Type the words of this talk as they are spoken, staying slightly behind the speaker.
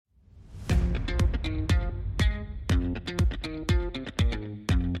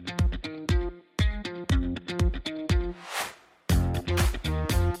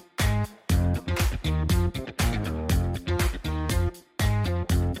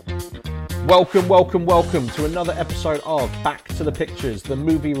Welcome to another episode of Back to the Pictures, the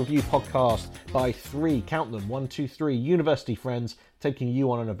movie review podcast by three, count them, 1, 2, 3, university friends taking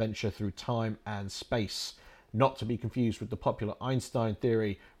you on an adventure through time and space. Not to be confused with the popular Einstein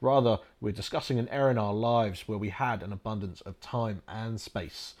theory, rather we're discussing an era in our lives where we had an abundance of time and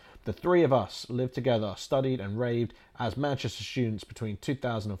space. The three of us lived together, studied and raved as Manchester students between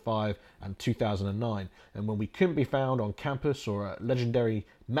 2005 and 2009, and when we couldn't be found on campus or at legendary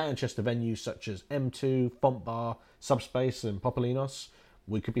Manchester venues such as M2, Font Bar, Subspace and Popolinos,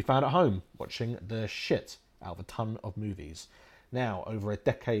 we could be found at home watching the shit out of a ton of movies. Now, over a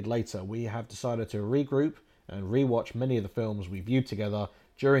decade later, we have decided to regroup and rewatch many of the films we viewed together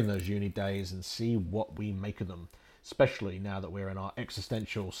during those uni days and see what we make of them, especially now that we're in our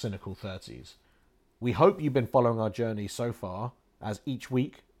existential, cynical 30s. We hope you've been following our journey so far, as each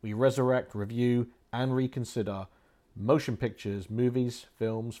week we resurrect, review and reconsider motion pictures, movies,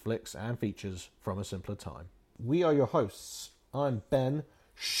 films, flicks and features from a simpler time. We are your hosts. I'm Ben.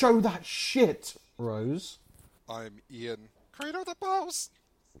 Show that shit, Rose. I'm Ian. Creator the Boss.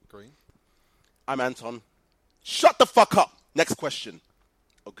 Green. I'm Anton. Shut the fuck up! Next question.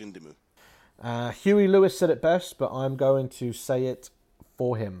 Ogundimu. Huey Lewis said it best, but I'm going to say it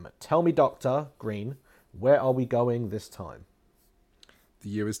for him. Tell me, Doctor Green, where are we going this time? The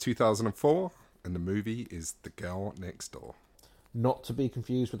year is 2004, and the movie is The Girl Next Door. Not to be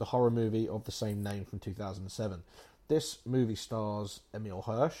confused with the horror movie of the same name from 2007. This movie stars Emil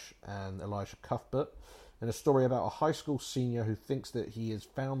Hirsch and Elijah Cuthbert in a story about a high school senior who thinks that he has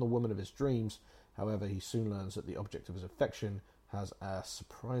found the woman of his dreams. However, he soon learns that the object of his affection has a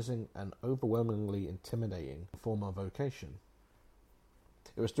surprising and overwhelmingly intimidating former vocation.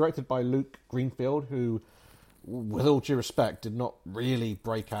 It was directed by Luke Greenfield, who, with all due respect, did not really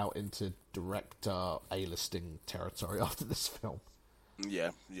break out into director A-listing territory after this film.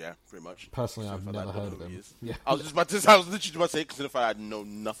 Yeah, pretty much. Personally, I've never heard of him. Yeah. I was literally just about to say, consider if I had know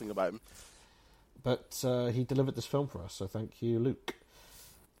nothing about him. But he delivered this film for us, so thank you, Luke.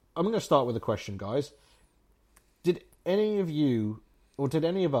 I'm going to start with a question, guys. Did any of you, or did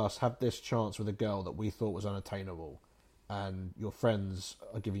any of us have this chance with a girl that we thought was unattainable, and your friends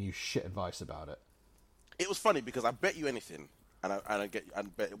are giving you shit advice about it? It was funny because I bet you anything, and I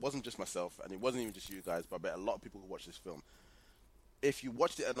bet it wasn't just myself, and it wasn't even just you guys, but I bet a lot of people who watched this film, if you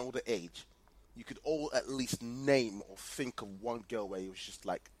watched it at an older age, you could all at least name or think of one girl where it was just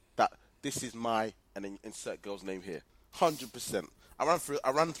like, that. This is my, and then insert girl's name here. 100%.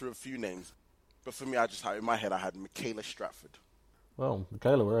 I ran through a few names, but for me, I just had in my head I had Michaela Stratford. Well,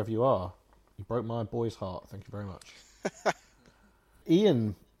 Michaela, wherever you are, you broke my boy's heart. Thank you very much.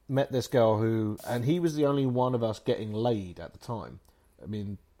 Ian met this girl who, and he was the only one of us getting laid at the time. I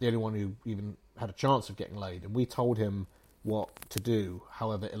mean, the only one who even had a chance of getting laid, and we told him what to do,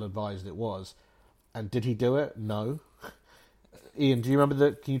 however ill-advised it was. And did he do it? No. Ian, do you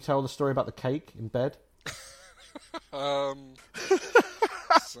remember can you tell the story about the cake in bed? So.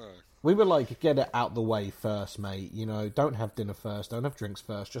 We were like, get it out the way first, mate. You know, don't have dinner first, don't have drinks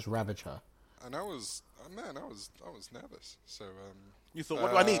first, just ravage her. And I was nervous. So, you thought,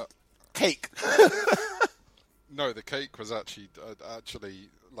 what do I need? Cake. No, the cake was actually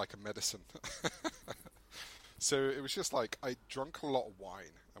like a medicine. So it was just like, I drank a lot of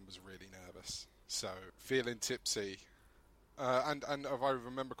wine and was really nervous. So, feeling tipsy. And if I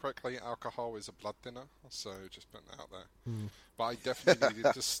remember correctly, alcohol is a blood thinner, so just putting that out there. But I definitely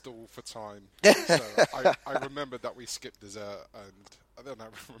needed to stall for time. So I remembered that we skipped dessert, and then I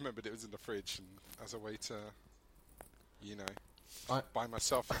remembered it was in the fridge, and as a way to, buy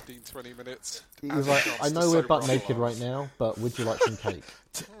myself 15-20 minutes. He was like, I know we're butt naked right now, but would you like some cake?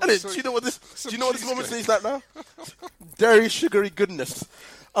 Do you know what this moment tastes like now? Dairy sugary goodness.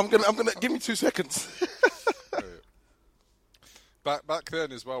 I'm gonna give me 2 seconds. Back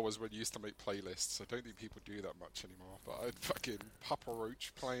then as well was when you used to make playlists. I don't think people do that much anymore. But I'd fucking Papa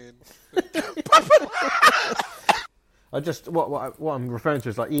Roach playing. I just what I'm referring to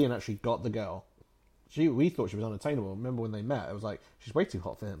is like Ian actually got the girl. We thought she was unattainable. Remember when they met? It was like she's way too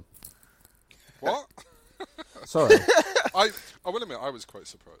hot for him. What? Sorry. I will admit I was quite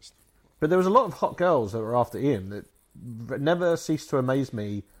surprised. But there was a lot of hot girls that were after Ian that never ceased to amaze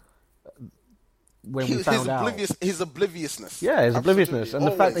me. When we found out his obliviousness. Yeah, his obliviousness, and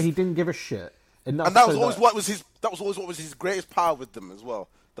always. The fact that he didn't give a shit. And that was always what was his greatest power with them as well.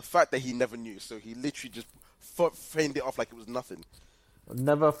 The fact that he never knew, so he literally just feigned it off like it was nothing. I'll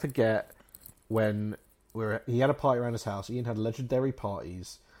never forget when he had a party around his house. Ian had legendary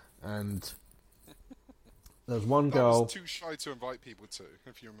parties, and there was one girl. I was too shy to invite people to,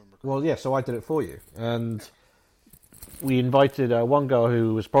 if you remember correctly. Well, yeah, so I did it for you, and we invited one girl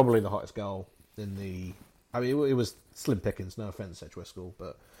who was probably the hottest girl in the... I mean, it was slim pickings, no offence, Edgeworth School,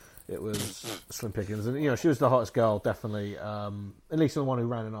 but it was slim pickings. And, she was the hottest girl, definitely, at least the one who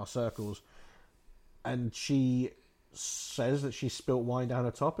ran in our circles. And she says that she spilt wine down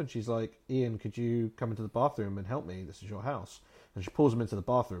her top, and she's like, Ian, could you come into the bathroom and help me? This is your house. And she pulls him into the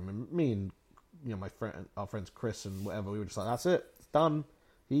bathroom, and me and our friends Chris and whatever, we were just like, that's it, it's done.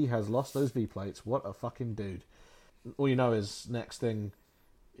 He has lost those V-plates. What a fucking dude. All you know is, next thing,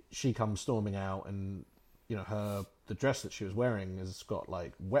 she comes storming out, and the dress that she was wearing has got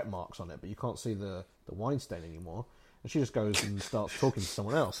like wet marks on it, but you can't see the wine stain anymore. And she just goes and starts talking to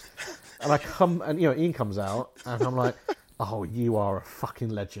someone else. And I come, and Ian comes out, and I'm like, oh, you are a fucking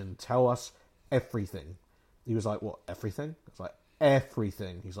legend. Tell us everything. He was like, what, everything? I was like,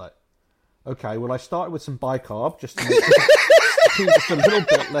 everything. He's like, okay, well, I started with some bicarb, just to make just a little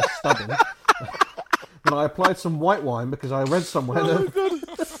bit less stubborn. But I applied some white wine because I read somewhere Oh my god,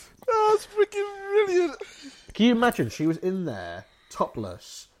 that's freaking brilliant. Can you imagine? She was in there,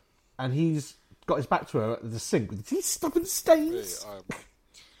 topless, and he's got his back to her at the sink with these stubborn stains.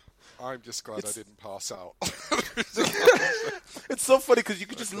 I'm just glad I didn't pass out. It's so funny because you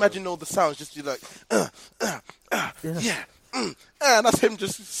could just imagine all the sounds, just you like, yeah. And that's him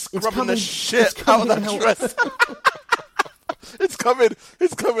just scrubbing the shit out of that dress. It's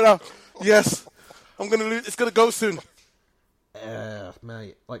coming out. Yes, I'm gonna lose. It's gonna go soon.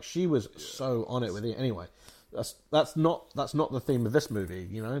 Mate, like she was so on it with it. Anyway, that's not the theme of this movie.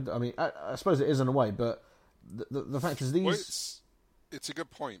 I mean, I suppose it is in a way, but the fact is these. Well, it's a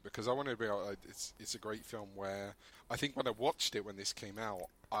good point because I want to be. It's a great film where I think when I watched it when this came out,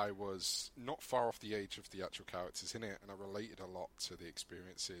 I was not far off the age of the actual characters in it, and I related a lot to the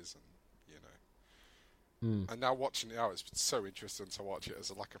experiences, and And now watching it out, it's so interesting to watch it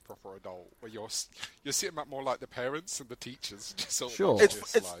as a proper adult, where you're sitting back more like the parents and the teachers. Just sort of sure,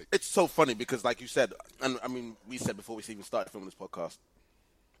 it's so funny because, like you said, and I mean, we said before we even started filming this podcast.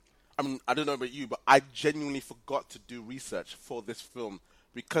 I mean, I don't know about you, but I genuinely forgot to do research for this film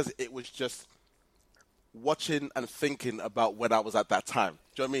because it was just watching and thinking about when I was at that time.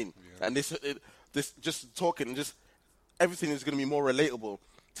 Do you know what I mean? Yeah. And this just talking, just everything is going to be more relatable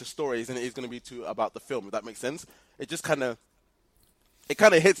to stories than it is going to be about the film. If that makes sense, it just kind of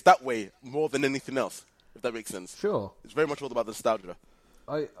hits that way more than anything else. If that makes sense. Sure. It's very much all about the nostalgia.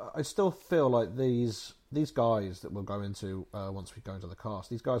 I still feel like these guys that we'll go into once we go into the cast,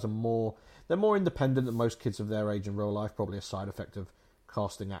 these guys are more independent than most kids of their age in real life, probably a side effect of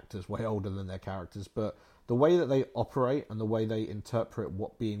casting actors way older than their characters, but the way that they operate and the way they interpret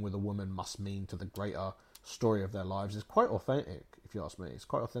what being with a woman must mean to the greater story of their lives is quite authentic, if you ask me. It's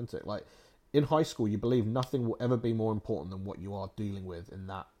quite authentic. Like, in high school, you believe nothing will ever be more important than what you are dealing with in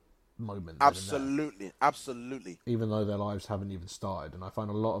that moment. Absolutely. Even though their lives haven't even started. And I find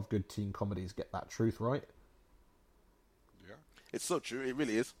a lot of good teen comedies get that truth right. Yeah. It's so true. It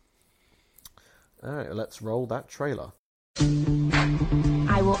really is. All right, let's roll that trailer.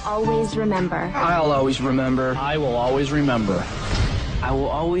 I will always remember. I'll always remember. I will always remember. I will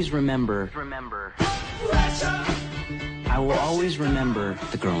always remember. I will always remember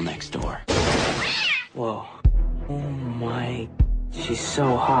the girl next door. Whoa. Oh my. She's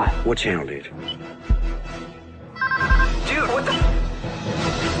so hot. What channel, dude? Dude, what the?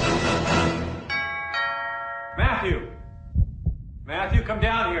 Matthew, come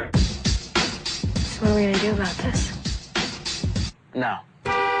down here. So what are we gonna do about this? No.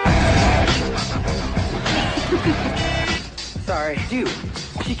 Sorry. Dude,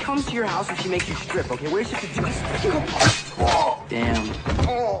 she comes to your house and she makes you strip, okay? Where's she do this? Damn.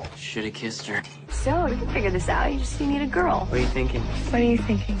 Should have kissed her. So, you can figure this out. You need a girl. What are you thinking? What are you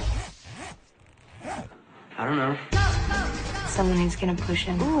thinking? I don't know. Someone who's gonna push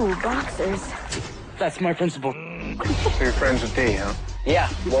him. Ooh, boxers. That's my principal. So you're friends with D, huh? Yeah.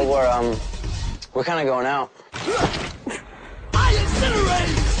 Well, we're kind of going out.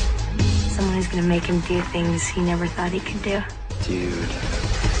 Someone who's gonna make him do things he never thought he could do. Dude.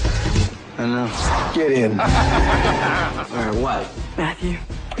 I know. Get in. All right, what? Matthew,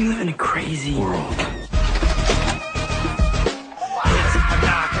 we live in a crazy world.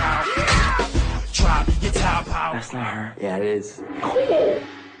 That's not her. Yeah, it is. Cool.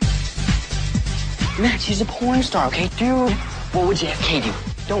 Matt, she's a porn star, okay? Dude, what would JFK do?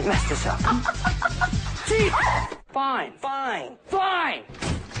 Don't mess this up. Fine.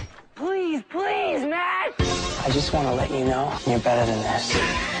 Please, Matt. I just want to let you know you're better than this.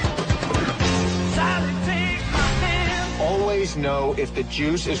 Always always know if the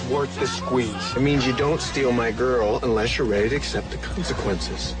juice is worth the squeeze. It means you don't steal my girl unless you're ready to accept the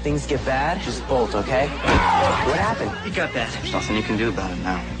consequences. Things get bad, just bolt, okay? What happened? You got that. There's nothing you can do about it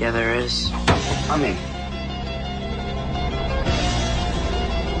now. Yeah, there is. I'm in.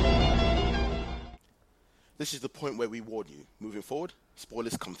 This is the point where we warn you. Moving forward,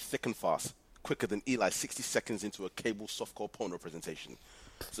 spoilers come thick and fast, quicker than Eli 60 seconds into a cable softcore porno presentation.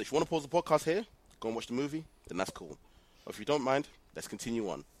 So if you want to pause the podcast here, go and watch the movie, then that's cool. Or if you don't mind, let's continue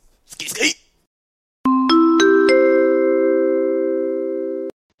on. Ski ski!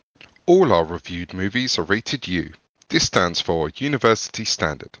 All our reviewed movies are rated U. This stands for University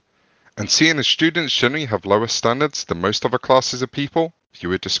Standard. And seeing as students generally have lower standards than most other classes of people,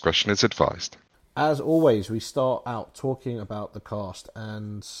 viewer discretion is advised. As always, we start out talking about the cast,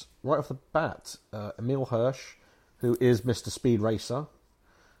 and right off the bat, Emil Hirsch, who is Mr. Speed Racer,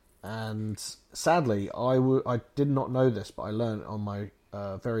 and sadly, I did not know this, but I learned on my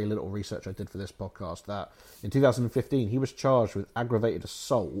very little research I did for this podcast that in 2015 he was charged with aggravated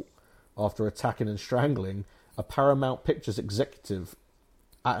assault after attacking and strangling a Paramount Pictures executive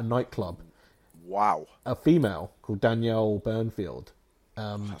at a nightclub. Wow. A female called Danielle Bernfield.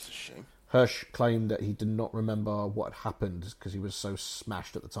 That's a shame. Hirsch claimed that he did not remember what had happened because he was so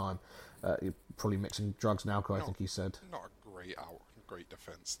smashed at the time. Probably mixing drugs and alcohol, I think he said. Not a great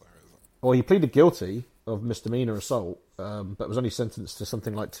defence, though, is it? Well, he pleaded guilty of misdemeanour assault, but was only sentenced to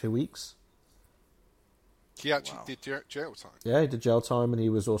something like 2 weeks. He actually did jail time. Yeah, he did jail time, and he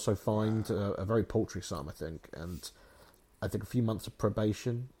was also fined a very paltry sum, I think, and I think a few months of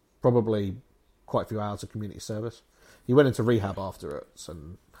probation, probably quite a few hours of community service. He went into rehab after it,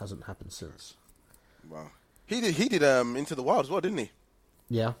 and hasn't happened since. Wow. He did Into the Wild as well, didn't he?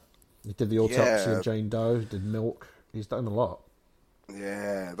 Yeah. He did the autopsy of Jane Doe, did Milk. He's done a lot.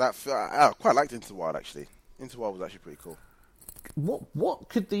 Yeah, I quite liked Into the Wild, actually. Into the Wild was actually pretty cool. What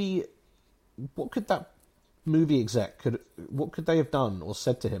could that movie exec what could they have done or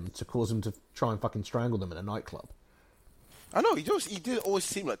said to him to cause him to try and fucking strangle them in a nightclub? I know he did always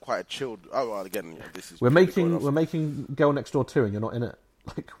seem like quite a chilled. Oh, well, again, this is we're making Girl Next Door 2 and you're not in it.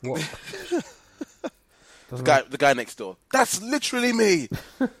 Like what? the guy next door. That's literally me.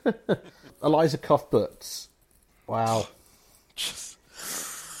 Eliza Cuthberts. Wow.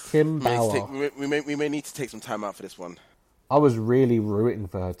 Kim Bauer. We may need to take some time out for this one. I was really rooting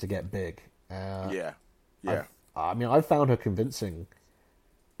for her to get big. Yeah. I mean, I found her convincing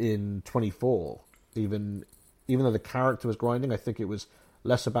in 24, even though the character was grinding. I think it was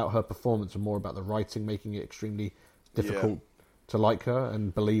less about her performance and more about the writing, making it extremely difficult to like her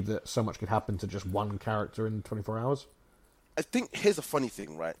and believe that so much could happen to just one character in 24 hours. I think here's a funny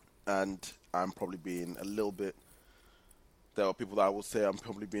thing, right? And I'm probably being a little bit... There are people that I will say I'm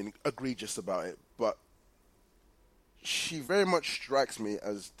probably being egregious about it, but she very much strikes me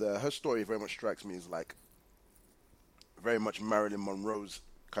as her story very much strikes me as like very much Marilyn Monroe's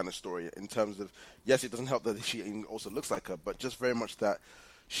kind of story in terms of, yes, it doesn't help that she also looks like her, but just very much that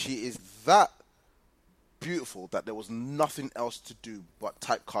she is that beautiful that there was nothing else to do but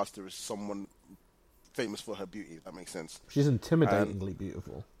typecast her as someone famous for her beauty, if that makes sense. She's intimidatingly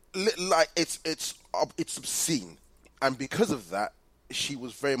beautiful. Like it's obscene. And because of that, she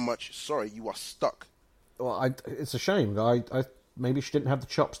was very much, sorry, you are stuck. Well, it's a shame. Maybe she didn't have the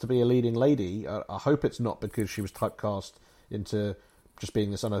chops to be a leading lady. I hope it's not because she was typecast into just being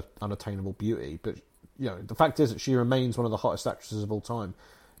this unattainable beauty. But the fact is that she remains one of the hottest actresses of all time,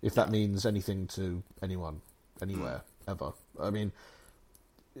 if that means anything to anyone, anywhere, ever. I mean,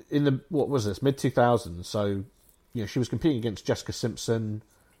 in the mid-2000s? So, she was competing against Jessica Simpson,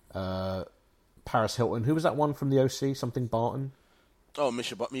 Paris Hilton. Who was that one from the OC? Something Barton. Oh,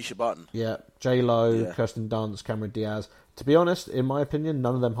 Misha Barton. Yeah, J-Lo, Kirsten Dunst, Cameron Diaz. To be honest, in my opinion,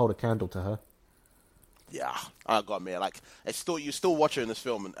 none of them hold a candle to her. Yeah, I got me. Like, you still watch her in this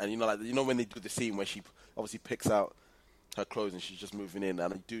film, and when they do the scene where she obviously picks out her clothes and she's just moving in,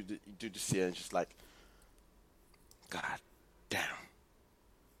 and you do the scene, and it's just like, God damn.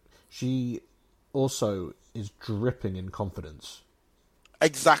 She also is dripping in confidence.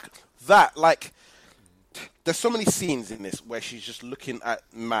 Exactly that. Like, there's so many scenes in this where she's just looking at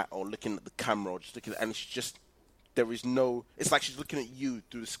Matt or looking at the camera or just looking at, and it's just, there is no, it's like she's looking at you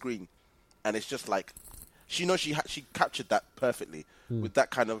through the screen, and it's just like, she knows she captured that perfectly with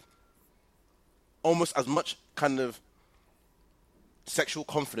that kind of, almost as much kind of sexual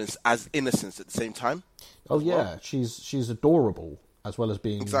confidence as innocence at the same time. Oh yeah, well. She's adorable as well as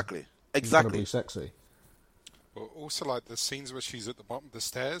being exactly incredibly sexy. Well, also like the scenes where she's at the bottom of the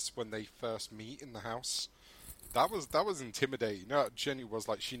stairs when they first meet in the house, That was intimidating. You know, Jenny was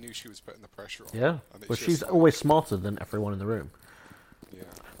like, she knew she was putting the pressure on. Yeah, And it's but just she's like, always smarter than everyone in the room. Yeah.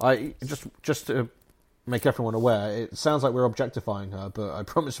 I just to make everyone aware, it sounds like we're objectifying her, but I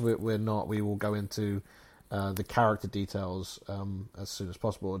promise we're not. We will go into the character details as soon as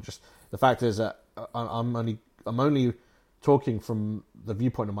possible. Just the fact is that I'm only talking from the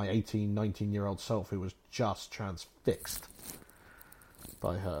viewpoint of my 18, 19-year-old self, who was just transfixed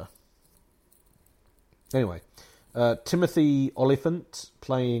by her. Anyway, Timothy Olyphant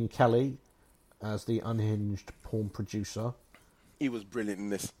playing Kelly as the unhinged porn producer. He was brilliant in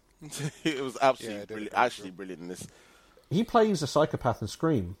this. It was absolutely brilliant. Actually brilliant in this. He plays a psychopath in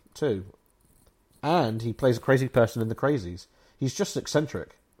Scream too, and he plays a crazy person in The Crazies. He's just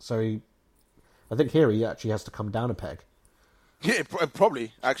eccentric, so I think here he actually has to come down a peg. Yeah,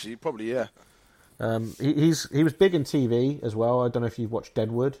 probably. Yeah. He was big in TV as well. I don't know if you've watched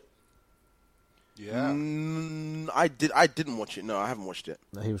Deadwood. Yeah. I didn't watch it. No, I haven't watched it.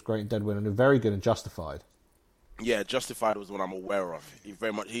 He was great in Deadwood and very good in Justified. Yeah, Justified was the one I'm aware of. He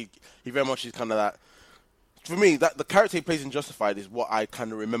very much is kind of that. For me, that the character he plays in Justified is what I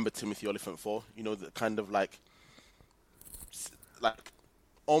kind of remember Timothy Olyphant for. You know, the kind of like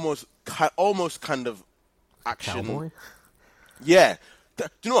almost kind of action. Cowboy? Yeah. Do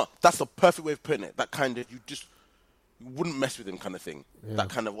you know what? That's the perfect way of putting it. That kind of you wouldn't mess with him kind of thing. Yeah. That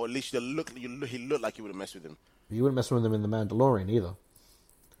kind of, or at least he looked like you wouldn't mess with him. You wouldn't mess with him in The Mandalorian either.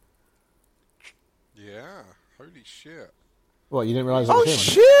 Yeah. Holy shit. What, you didn't realise that Oh was him?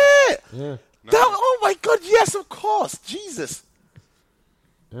 shit! Yeah. No. Oh my god! Yes, of course. Jesus.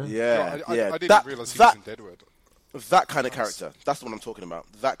 Yeah. Yeah, No, yeah. I didn't realise he was in Deadwood. That kind of character. That's what I'm talking about.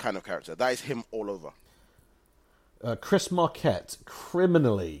 That kind of character. That is him all over. Chris Marquette,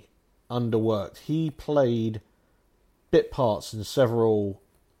 criminally underworked. He played bit parts in several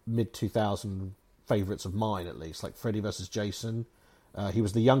mid-2000 favourites of mine, at least, like Freddy vs. Jason. He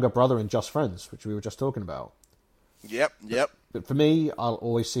was the younger brother in Just Friends, which we were just talking about. Yep. But for me, I'll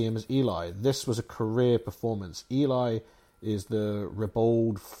always see him as Eli. This was a career performance. Eli is the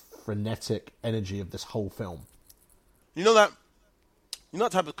ribald, frenetic energy of this whole film. You know that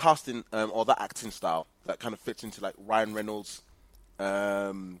type of casting or that acting style that kind of fits into like Ryan Reynolds.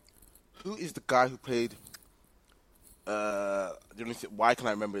 Who is the guy who played? Why can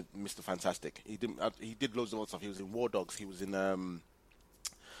I remember Mr. Fantastic? He did loads of other stuff. He was in War Dogs. He was in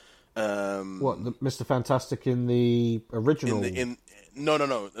Mr. Fantastic in the original? No. In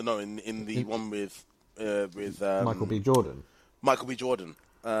the one with Michael B. Jordan. Michael B. Jordan.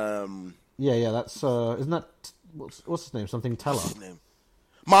 Yeah. That's isn't that what's his name? Something Teller. What's his name?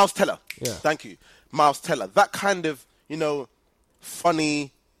 Miles Teller. Yeah. Thank you, Miles Teller. That kind of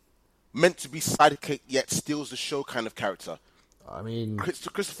funny, meant to be sidekick yet steals the show kind of character. I mean,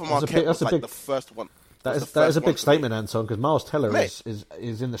 Christopher Marquette was like the first one. That is a big statement, Anton, because Miles Teller is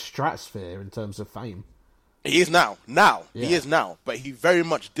in the stratosphere in terms of fame. He is now. Yeah. He is now. But he very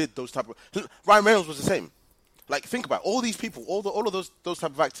much did those type of... Ryan Reynolds was the same. Like, think about it. All these people, all of those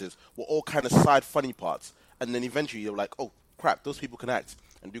type of actors were all kind of side funny parts. And then eventually you're like, oh, crap, those people can act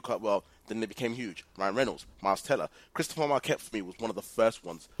and do quite well. Then they became huge. Ryan Reynolds, Miles Teller. Christopher Marquette, for me, was one of the first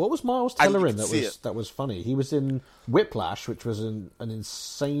ones. What was Miles Teller in that was funny? He was in Whiplash, which was an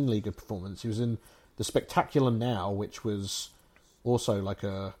insanely good performance. He was in The Spectacular Now, which was also like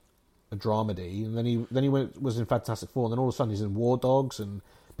a dramedy, and then he was in Fantastic Four, and then all of a sudden he's in War Dogs and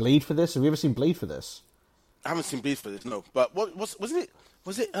Bleed for This. Have you ever seen Bleed for This? I haven't seen Bleed for This, no. But was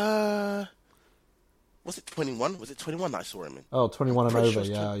it 21? Was it 21 that I saw him in? Oh, 21 and over.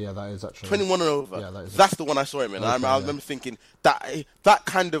 Yeah, that is actually 21 and over. Yeah, that's the one I saw him in. Okay, I remember thinking that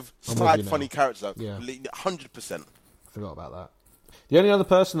kind of side funny character. Yeah, 100%. Forgot about that. The only other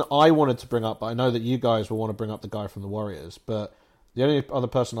person that I wanted to bring up, but I know that you guys will want to bring up the guy from the Warriors, but the only other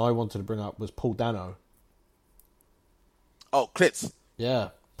person I wanted to bring up was Paul Dano. Oh, Klitz. Yeah,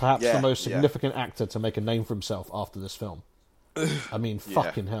 perhaps the most significant actor to make a name for himself after this film. I mean,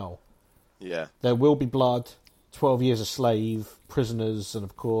 fucking hell. Yeah. There Will Be Blood, 12 Years a Slave, Prisoners, and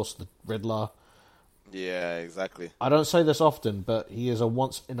of course the Riddler. Yeah, exactly. I don't say this often, but he is a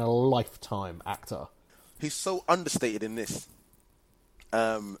once-in-a-lifetime actor. He's so understated in this.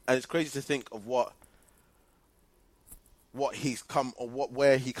 And it's crazy to think of what he's come, or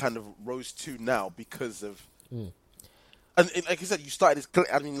where he kind of rose to now because of... And like you said, you started his...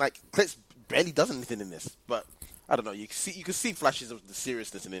 I mean, like, Klitz barely does anything in this, but I don't know. You can see flashes of the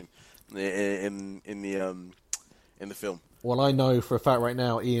seriousness in him in the film. Well, I know for a fact right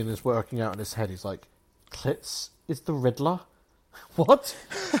now, Ian is working out in his head. He's like, Klitz is the Riddler? What?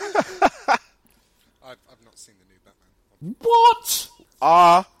 I've not seen the new Batman. What?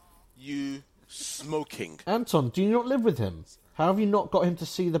 Are you smoking. Anton, do you not live with him? How have you not got him to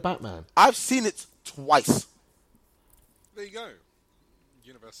see the Batman? I've seen it twice. There you go.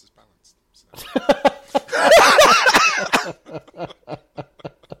 Universe is balanced. So.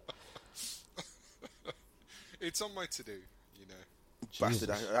 It's on my to-do, you know.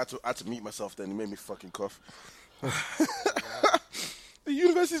 Bastard, I had to mute myself then. It made me fucking cough. The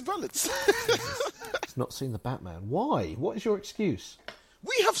universe is balanced. He's not seen the Batman. Why? What is your excuse?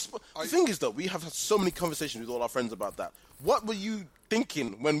 The thing is, though, we have had so many conversations with all our friends about that. What were you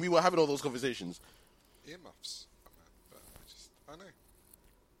thinking when we were having all those conversations? Earmuffs. I know.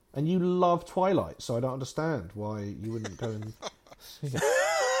 And you love Twilight, so I don't understand why you wouldn't go and see it.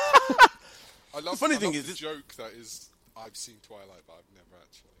 The funny thing is, the joke that is, I've seen Twilight, but I've never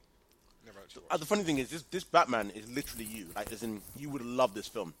actually watched the funny thing is, this Batman is literally you. Like, as in, you would love this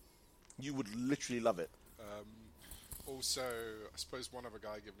film. You would literally love it. Also, I suppose one other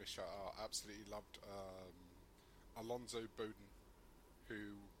guy giving a shout out, absolutely loved Alonzo Bowden, who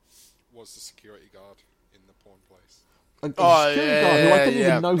was the security guard in the porn place. A security guard who I didn't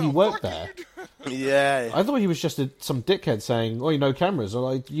even know he worked there. Yeah. I thought he was just some dickhead saying, "Oh, you know cameras." Or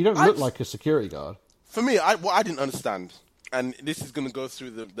like, you don't look like a security guard. For me, what I didn't understand, and this is going to go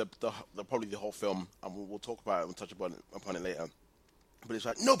through the probably the whole film, and we'll talk about it and touch upon it later. But it's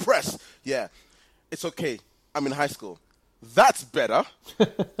like, no press. Yeah, it's okay. I'm in high school. That's better.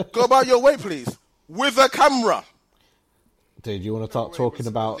 Go about your way, please, with a camera. Dude, you want to start talking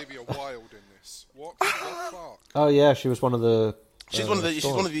about Olivia Wilde in this? What the fuck? Oh yeah, she was one of the. She's one of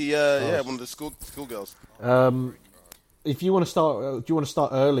the schoolgirls. If you want to start, do you want to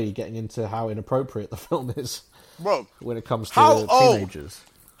start early, getting into how inappropriate the film is, bro? When it comes to teenagers,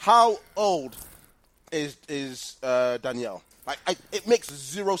 how old is Danielle? Like, it makes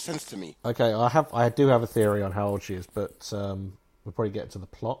zero sense to me. Okay, I do have a theory on how old she is, but we'll probably get to the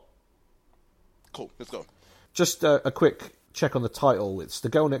plot. Cool, let's go. Just a quick check on the title. It's The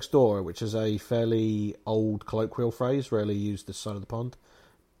Girl Next Door, which is a fairly old colloquial phrase, rarely used this side of the pond.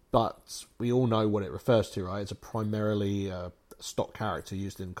 But we all know what it refers to, right? It's a primarily stock character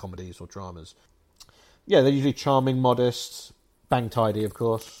used in comedies or dramas. Yeah, they're usually charming, modest, bang tidy, of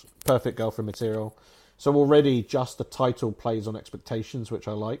course. Perfect girlfriend material. So already just the title plays on expectations, which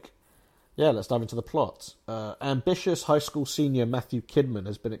I like. Yeah, let's dive into the plot. Ambitious high school senior Matthew Kidman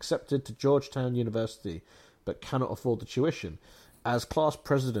has been accepted to Georgetown University, but cannot afford the tuition. As class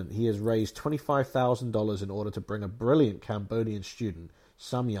president, he has raised $25,000 in order to bring a brilliant Cambodian student,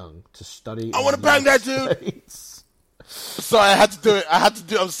 Sam Young, to study. I want to bang that dude! Sorry, I had to do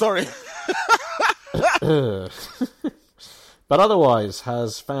it. I'm sorry. But otherwise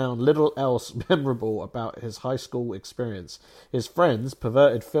has found little else memorable about his high school experience. His friends,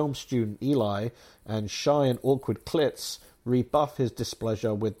 perverted film student Eli and shy and awkward Klitz, rebuff his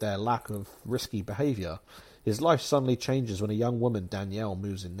displeasure with their lack of risky behaviour. His life suddenly changes when a young woman, Danielle,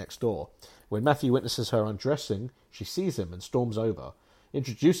 moves in next door. When Matthew witnesses her undressing, she sees him and storms over.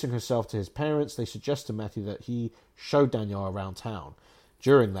 Introducing herself to his parents, they suggest to Matthew that he show Danielle around town.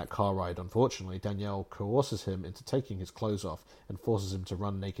 During that car ride, unfortunately, Danielle coerces him into taking his clothes off and forces him to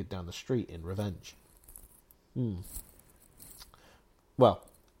run naked down the street in revenge. Well,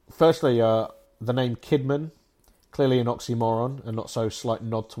 firstly, the name Kidman, clearly an oxymoron, and not so slight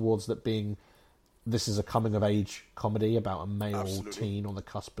nod towards that being this is a coming-of-age comedy about a male teen on the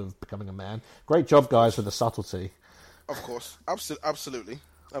cusp of becoming a man. Great job, guys, with the subtlety. Of course. Absolutely.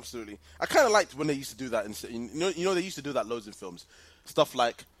 I kind of liked when they used to do that. You know, they used to do that loads in films. Stuff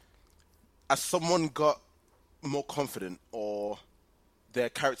like, as someone got more confident or their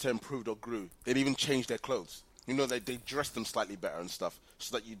character improved or grew, they'd even change their clothes. You know, they dressed them slightly better and stuff,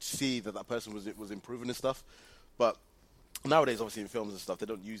 so that you'd see that person was improving and stuff. But nowadays, obviously, in films and stuff, they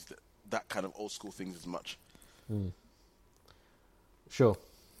don't use that kind of old school things as much. Sure.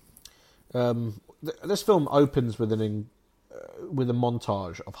 This film opens with with a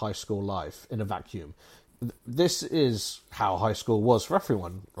montage of high school life in a vacuum. This is how high school was for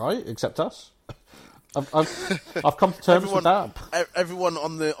everyone, right? Except us. I've come to terms with that. Everyone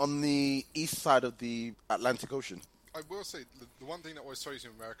on the east side of the Atlantic Ocean. I will say the one thing that always throws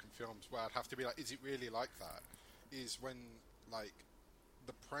in American films where I'd have to be like, is it really like that? Is when like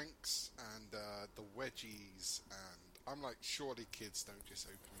the pranks and the wedgies, and I'm like, surely kids don't just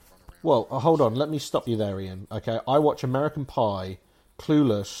openly run around. Well, hold on, let me stop you there, Ian. Okay, I watch American Pie,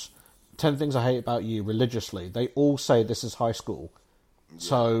 Clueless, 10 Things I Hate About You religiously. They all say this is high school. Yeah.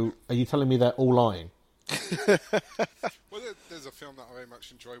 So, are you telling me they're all lying? Well, there's a film that I very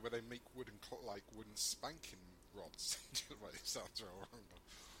much enjoy where they make wooden spanking rods. It sounds real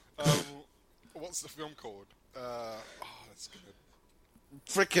wrong. What's the film called? That's good.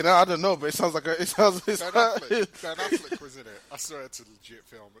 Freaking, I don't know, but it sounds like Ben Affleck was in it. I swear it's a legit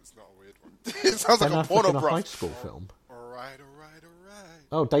film. It's not a weird one. it sounds Ben like a Affleck porno, in a bro. high school film. All right.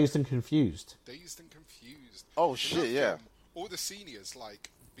 Oh, Dazed and Confused. Dazed and Confused. Oh In shit, that yeah. film, all the seniors like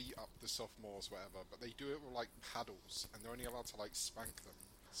beat up the sophomores, whatever, but they do it with like paddles, and they're only allowed to like spank them.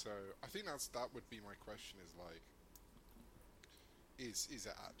 So I think that would be my question: is like, is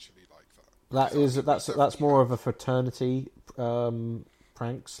it actually like that? That's more of a fraternity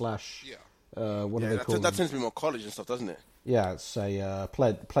prank slash. Yeah. What do they call that them? tends to be more college and stuff, doesn't it? Yeah, it's a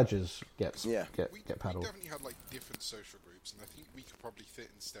pledges get We paddled. definitely had like different social groups, and I think we could probably fit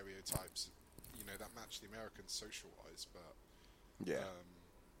in stereotypes, that match the Americans social-wise. But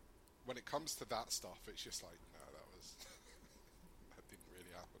when it comes to that stuff, it's just like no, that didn't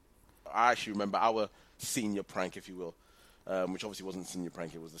really happen. I actually remember our senior prank, if you will, which obviously wasn't a senior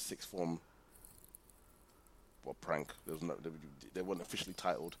prank. It was the sixth form. Well, prank. There was no, they weren't officially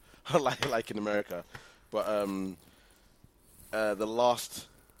titled like in America, but the last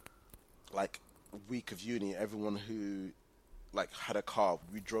week of uni, everyone who had a car,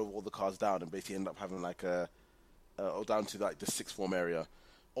 we drove all the cars down and basically ended up having down to the sixth form area,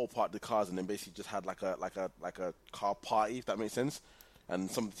 all parked the cars and then basically just had like a car party, if that makes sense. And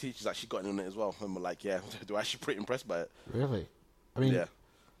some of the teachers actually got in on it as well, and were like, "Yeah, they were actually pretty impressed by it." Really? I mean, yeah.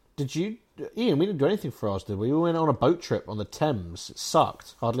 Did you, Ian? We didn't do anything for ours, did we? We went on a boat trip on the Thames. It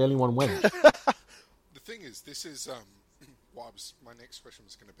sucked. Hardly anyone went. The thing is, this is my next question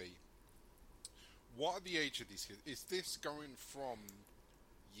was going to be: what are the age of these kids? Is this going from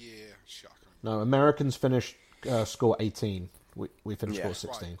year? No, Americans finish school at 18. We finished school at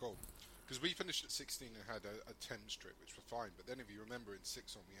 16. Right, cool. Because we finished at 16 and had a Thames trip, which was fine. But then, if you remember, in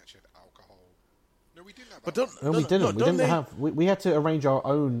sixth form we actually had alcohol. No, we didn't have. But alcohol. We didn't have. We had to arrange our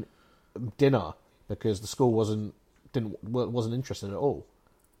own dinner because the school wasn't interested at all.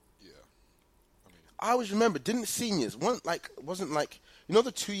 Yeah, I always remember, didn't seniors wasn't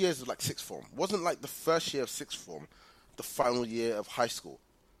the 2 years of sixth form wasn't the first year of sixth form, the final year of high school,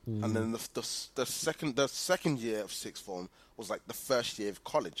 and then the second year of sixth form was the first year of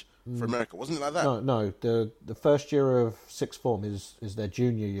college for America, wasn't it like that? No. The first year of sixth form is their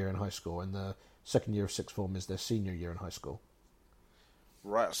junior year in high school, and the second year of sixth form is their senior year in high school.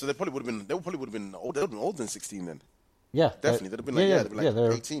 Right. So they probably would have been older than 16 then. Yeah, definitely. They'd have been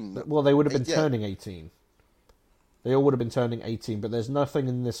they're 18. Well, they would have been turning 18. They all would have been turning 18, but there's nothing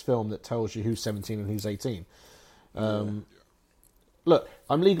in this film that tells you who's 17 and who's 18. Look,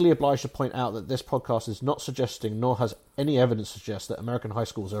 I'm legally obliged to point out that this podcast is not suggesting, nor has any evidence to suggest, that American high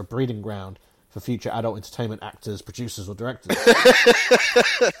schools are a breeding ground for future adult entertainment actors, producers, or directors.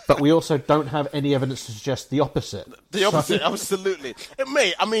 But we also don't have any evidence to suggest the opposite. The opposite, absolutely. It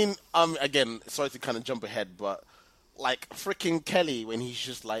may. I mean, again, sorry to kind of jump ahead, but freaking Kelly, when he's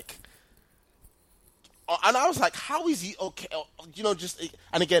just and I was like, how is he okay?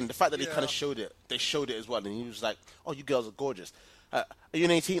 And again, the fact that they kind of showed it as well, and he was like, oh, you girls are gorgeous. Are you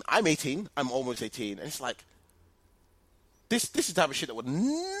 18? I'm 18. I'm almost 18. And it's this is the type of shit that would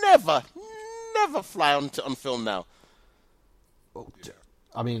never fly on film now.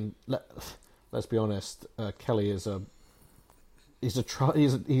 I mean, let's be honest. Kelly is he's a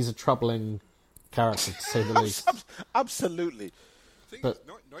troubling character, to say the least. Absolutely. The thing is,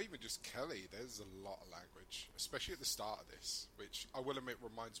 not even just Kelly. There's a lot of language, especially at the start of this, which I will admit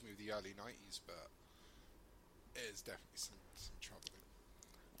reminds me of the early 90s, but it is definitely some troubling.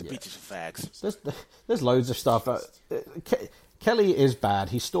 The beaches for fags. There's loads of stuff. Kelly is bad.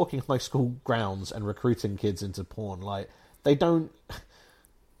 He's stalking high school grounds and recruiting kids into porn. They don't.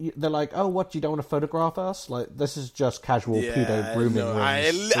 They're like, oh, what? You don't want to photograph us? This is just casual pedo grooming. No,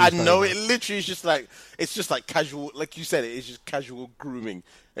 I know it. Literally, is just it's just casual. Like you said, it's just casual grooming.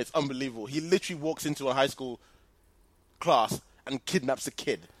 It's unbelievable. He literally walks into a high school class and kidnaps a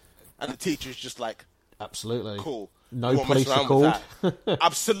kid, and the teacher's just absolutely cool. No police are called.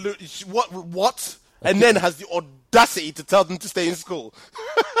 Absolutely. What? And then has the audacity to tell them to stay in school.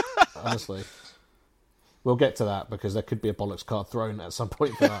 Honestly. We'll get to that because there could be a bollocks card thrown at some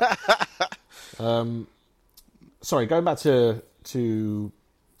point for that. Sorry, going back to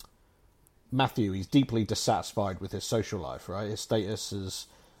Matthew, he's deeply dissatisfied with his social life, right? His status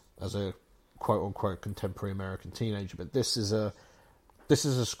as a quote-unquote contemporary American teenager. But this is a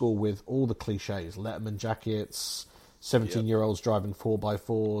school with all the cliches. Letterman jackets, 17-year-olds driving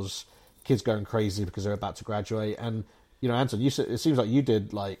 4x4s, kids going crazy because they're about to graduate. And, Anton, it seems like you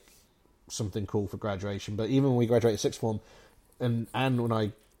did, something cool for graduation, but even when we graduated sixth form and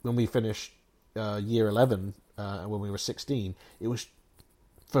when we finished year 11 when we were 16, it was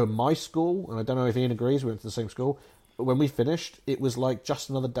for my school, and I don't know if Ian agrees, we went to the same school, when we finished, it was like just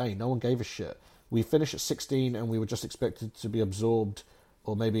another day. No one gave a shit. We finished at 16 and we were just expected to be absorbed,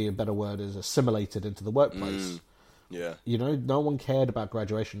 or maybe a better word is assimilated into the workplace. Yeah. You know, no one cared about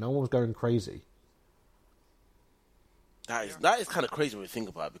graduation. No one was going crazy. That is kind of crazy when you think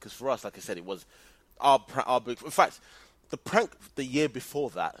about it, because for us, like I said, it was our big... In fact, the prank the year before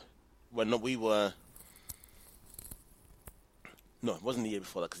that, when we were... No, it wasn't the year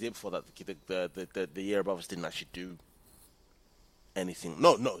before that, because the year before that, the year above us didn't actually do anything.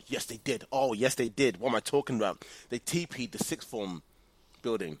 No, yes they did. Oh, yes they did. What am I talking about? They TP'd the sixth form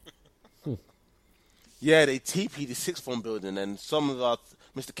building. Yeah, they TP'd the sixth form building, and some of our...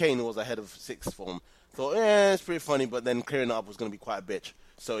 Mr. Kane, who was the head of sixth form, thought, it's pretty funny, but then clearing it up was going to be quite a bitch.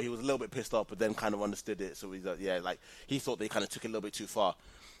 So he was a little bit pissed off, but then kind of understood it. So he's he thought they kind of took it a little bit too far.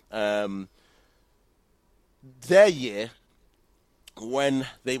 Their year, when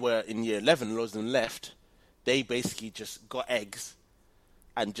they were in year 11, loads of them left, they basically just got eggs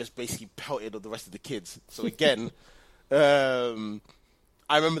and just basically pelted all the rest of the kids. So again, I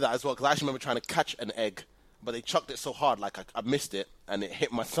remember that as well, because I actually remember trying to catch an egg, but they chucked it so hard, like I missed it, and it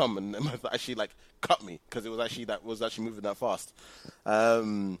hit my thumb, and it actually like cut me, because it was actually moving that fast.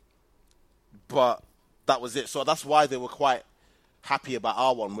 But that was it. So that's why they were quite happy about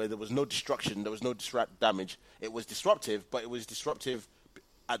our one, where there was no destruction, there was no damage. It was disruptive, but it was disruptive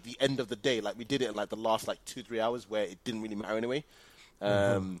at the end of the day. Like, we did it in like the last 2-3 hours, where it didn't really matter anyway.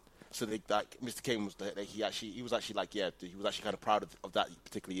 So they, like, Mr. King was he was actually kind of proud of that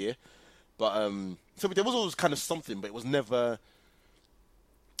particular year. But so there was always kind of something, but it was never,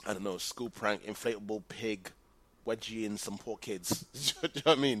 I don't know, school prank, inflatable pig, wedgie in some poor kids. Do you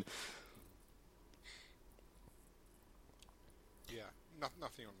know what I mean? Yeah,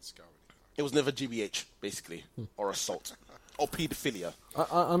 nothing on the scale. It was never GBH, basically, or assault, or paedophilia.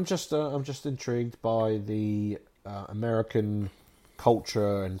 I'm just intrigued by the American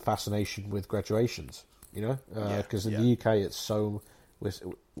culture and fascination with graduations. You know, because in the UK it's so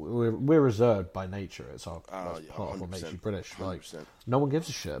we're reserved by nature. It's our that's part of what makes you British. 100%. Like, no one gives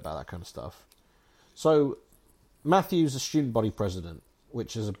a shit about that kind of stuff. So Matthew's a student body president,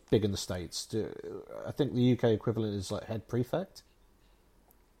 which is big in the States. I think the UK equivalent is like head prefect.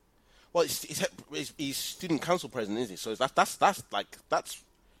 Well, he's student council president, isn't he? So that's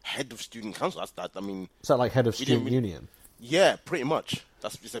head of student council. Is that like head of student union? Yeah, pretty much.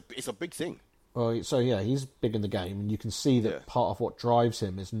 It's a big thing. Well, so yeah, he's big in the game, and you can see that part of what drives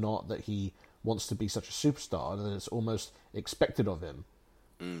him is not that he wants to be such a superstar, that it's almost expected of him.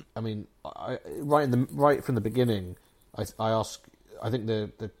 I mean, right from the beginning, I think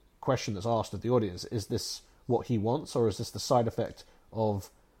the question that's asked of the audience is this what he wants, or is this the side effect of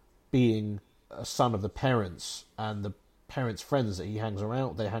being a son of the parents and the parents' friends that they hang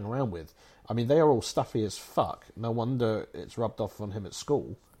around with? I mean, they are all stuffy as fuck. No wonder it's rubbed off on him at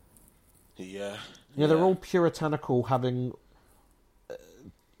school. Yeah. They're all puritanical, having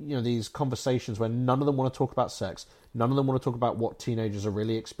these conversations where none of them want to talk about sex. None of them want to talk about what teenagers are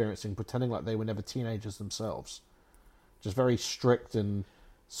really experiencing, pretending like they were never teenagers themselves. Just very strict and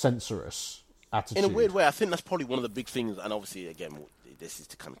censorious attitude. In a weird way, I think that's probably one of the big things, and obviously, again, this is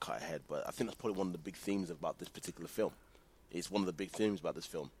to kind of cut ahead, but I think that's probably one of the big themes about this particular film. It's one of the big themes about this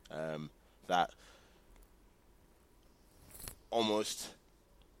film, that almost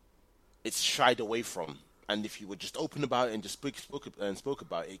it's shied away from. And if you were just open about it and just spoke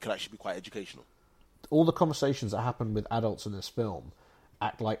about it, it could actually be quite educational. All the conversations that happen with adults in this film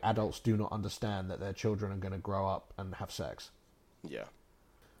act like adults do not understand that their children are going to grow up and have sex. Yeah.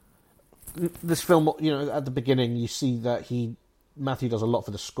 This film, at the beginning, you see that Matthew does a lot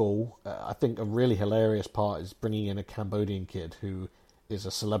for the school. I think a really hilarious part is bringing in a Cambodian kid who is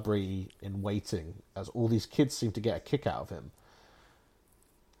a celebrity in waiting, as all these kids seem to get a kick out of him.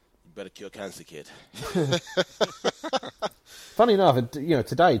 You better cure cancer, kid. Funny enough,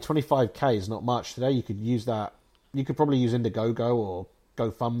 today 25k is not much. Today you could use that. You could probably use Indiegogo or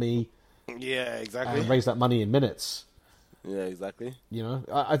GoFundMe. Yeah, exactly. And raise that money in minutes. Yeah, exactly.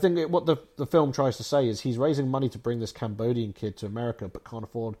 I think what the film tries to say is he's raising money to bring this Cambodian kid to America, but can't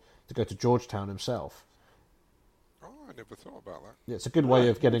afford to go to Georgetown himself. Oh, I never thought about that. Yeah, it's a good way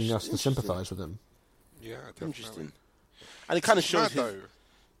of getting us to sympathise with him. Yeah, definitely. Interesting. And it kind of shows though.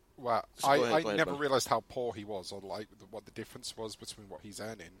 Well, I never realised how poor he was, or like what the difference was between what he's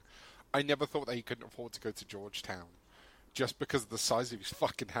earning. I never thought that he couldn't afford to go to Georgetown, just because of the size of his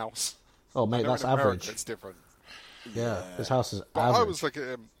fucking house. Oh, mate, that's average. It's different. Yeah, his house is but average. I was like,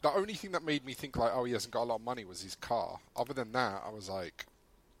 the only thing that made me think like, oh, he hasn't got a lot of money was his car. Other than that, I was like,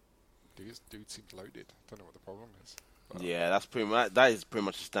 dude seems loaded. Don't know what the problem is. But... Yeah, that is pretty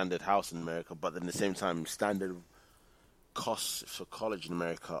much a standard house in America. But at the same time, standard costs for college in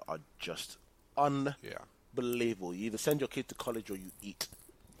America are just unbelievable. You either send your kid to college or you eat.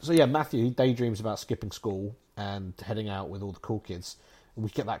 So yeah, Matthew, he daydreams about skipping school and heading out with all the cool kids. And we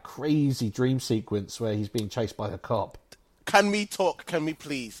get that crazy dream sequence where he's being chased by a cop. Can we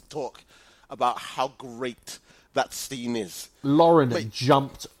please talk about how great that scene is? Lauren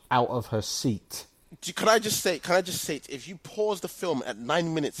jumped out of her seat. Can I just say, if you pause the film at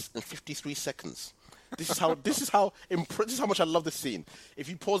 9 minutes and 53 seconds, this is how much I love this scene. If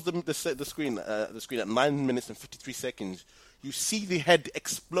you pause the screen at 9 minutes and 53 seconds, you see the head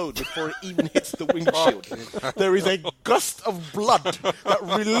explode before it even hits the windshield. There is a gust of blood that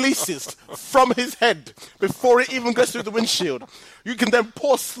releases from his head before it even goes through the windshield. You can then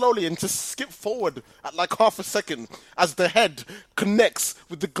pause slowly and just skip forward at like half a second as the head connects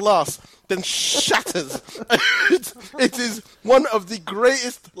with the glass, then shatters. It is one of the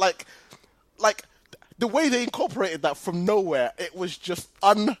greatest, like the way they incorporated that from nowhere, it was just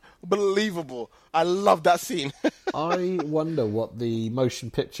unbelievable. I love that scene. I wonder what the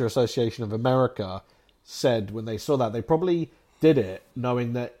Motion Picture Association of America said when they saw that. They probably did it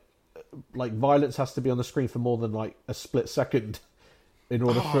knowing that like violence has to be on the screen for more than like a split second in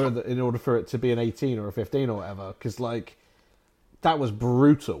order for it to be an 18 or a 15 or whatever. Because like that was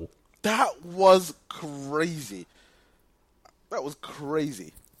brutal. That was crazy.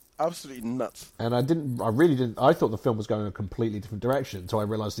 Absolutely nuts. And I really didn't. I thought the film was going a completely different direction until I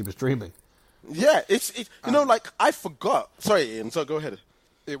realised he was dreaming. Yeah, it's I forgot. Sorry, Ian. So go ahead.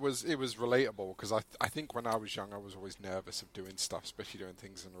 It was relatable because I think when I was young I was always nervous of doing stuff, especially doing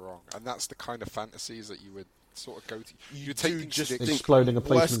things in the wrong, and that's the kind of fantasies that you would sort of go to. You take things just to exploding a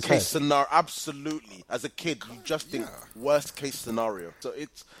policeman's worst case head. scenario. Absolutely, as a kid, you just think worst case scenario. So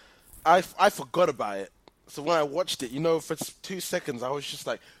I forgot about it. So when I watched it, for 2 seconds, I was just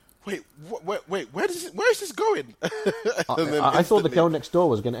like, wait, where is this going? I thought the girl next door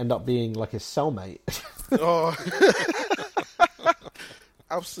was going to end up being like his cellmate. Oh,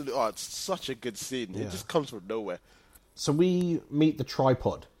 absolutely! Oh, it's such a good scene. Yeah. It just comes from nowhere. So we meet the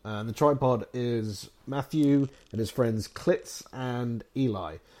tripod. The tripod is Matthew and his friends Klitz and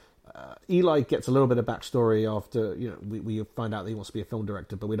Eli. Eli gets a little bit of backstory after we find out that he wants to be a film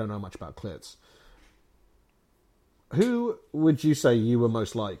director, but we don't know much about Klitz. Who would you say you were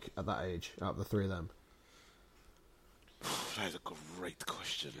most like at that age, out of the three of them? That is a great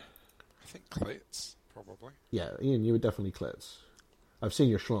question. I think Klitz, probably. Yeah, Ian, you were definitely Klitz. I've seen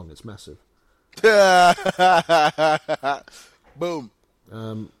your schlong, it's massive. Boom.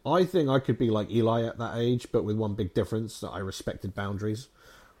 I think I could be like Eli at that age, but with one big difference, that I respected boundaries.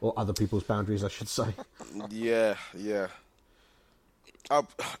 Or other people's boundaries, I should say. Yeah.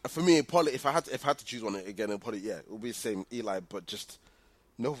 For me, probably if I had to choose one again, it would be the same Eli, but just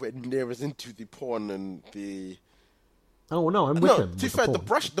nowhere near as into the porn and the. Oh no, I'm with him. To be fair, the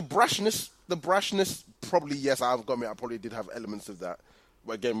brashness, probably yes. I probably did have elements of that,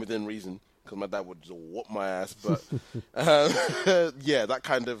 but again within reason, because my dad would just whoop my ass. But that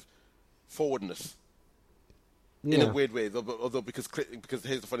kind of forwardness. Yeah. In a weird way, although because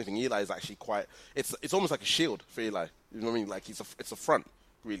here's the funny thing, Eli is actually quite. It's almost like a shield for Eli. You know what I mean? Like it's a front,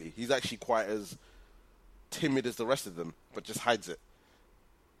 really. He's actually quite as timid as the rest of them, but just hides it.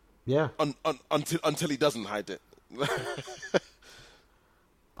 Yeah. Until he doesn't hide it.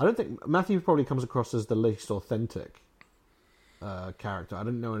 I don't think Matthew probably comes across as the least authentic character. I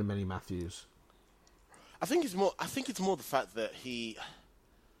don't know many Matthews. I think it's more the fact that he.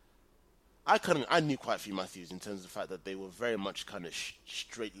 I knew quite a few Matthews in terms of the fact that they were very much kind of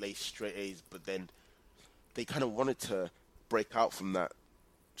straight-laced, straight A's, but then they kind of wanted to break out from that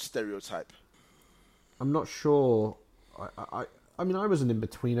stereotype. I'm not sure. I mean, I was an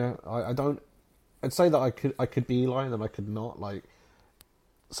in-betweener. I'd say that I could be Eli and then I could not. Like,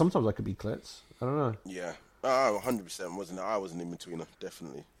 sometimes I could be Klitz. I don't know. Yeah. 100% wasn't. I was an in-betweener,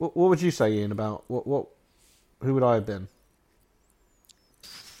 definitely. What would you say, Ian, about who would I have been?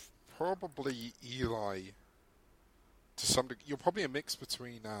 Probably Eli. To some degree, you're probably a mix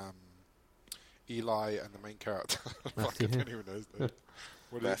between Eli and the main character. I don't even know his name.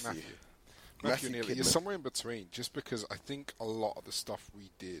 What is Matthew? Matthew and Eli. You're somewhere in between, just because I think a lot of the stuff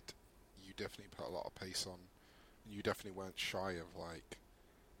we did, you definitely put a lot of pace on. And you definitely weren't shy of like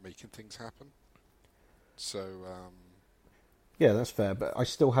making things happen. So yeah, that's fair. But I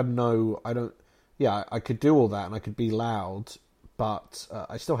still had I could do all that and I could be loud. But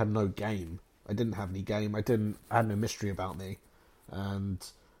I still had no game. I didn't have any game. I had no mystery about me, and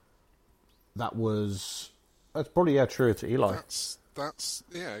that's probably true to Eli. That's it's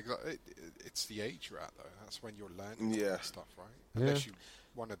the age you're at though. That's when you're learning stuff, right? Yeah.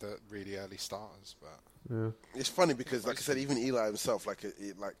 one of the really early starters. But it's funny because, like I said, even Eli himself, like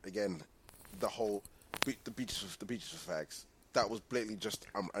again, the whole the beaches with fags. That was blatantly just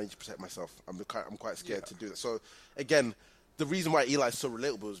I need to protect myself. I'm quite scared to do that. So again, the reason why Eli is so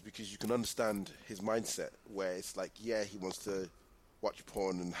relatable is because you can understand his mindset, where it's like, yeah, he wants to watch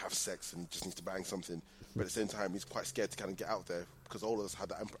porn and have sex and he just needs to bang something, but at the same time he's quite scared to kind of get out there because all of us had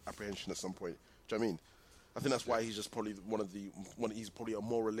that apprehension at some point. Do you know what I mean? I think that's why he's just probably he's probably a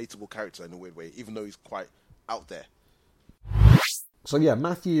more relatable character in a weird way, even though he's quite out there. So yeah,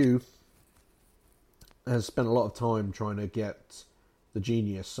 Matthew has spent a lot of time trying to get the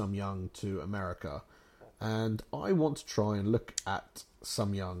genius Sum Young to America, and I want to try and look at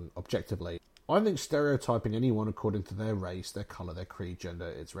Sum Young objectively. I think stereotyping anyone according to their race, their colour, their creed, gender,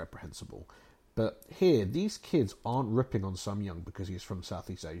 is reprehensible. But here, these kids aren't ripping on Sum Young because he's from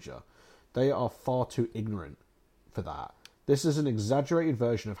Southeast Asia. They are far too ignorant for that. This is an exaggerated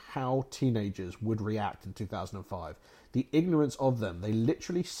version of how teenagers would react in 2005. The ignorance of them, they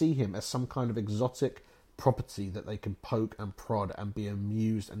literally see him as some kind of exotic property that they can poke and prod and be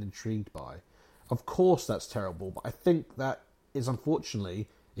amused and intrigued by. Of course that's terrible, but I think that is unfortunately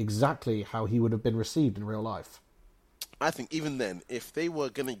exactly how he would have been received in real life. I think even then, if they were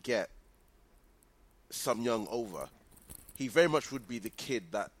going to get Sum Young over, he very much would be the kid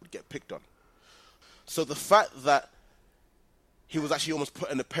that would get picked on. So the fact that he was actually almost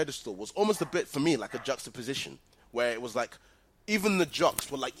put on a pedestal was almost a bit, for me, like a juxtaposition, where it was like, even the jocks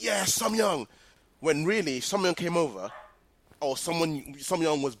were like, yeah, Sum Young, when really, if Sum Young came over, or Sum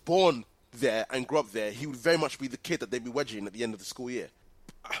Young was born there and grew up there, he would very much be the kid that they'd be wedging at the end of the school year.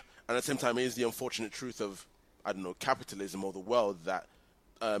 And at the same time, it is the unfortunate truth of, I don't know, capitalism or the world that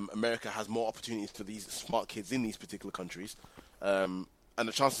America has more opportunities for these smart kids in these particular countries. And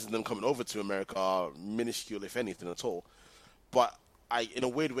the chances of them coming over to America are minuscule, if anything at all. But I, in a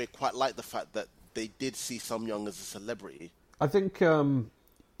weird way, quite like the fact that they did see Sum Young as a celebrity. I think, I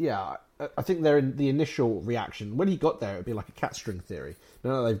think they're in the initial reaction. When he got there, it would be like a cat string theory.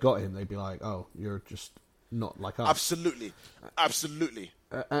 Now that they've got him, they'd be like, oh, you're just not like us. Absolutely.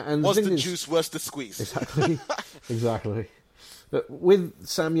 And was the juice worth the squeeze? Exactly. But with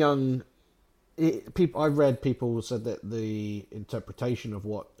Sam Young, I read people said that the interpretation of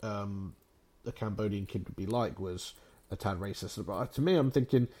what the Cambodian kid would be like was a tad racist. But to me, I'm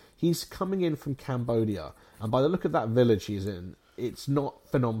thinking he's coming in from Cambodia, and by the look of that village he's in, it's not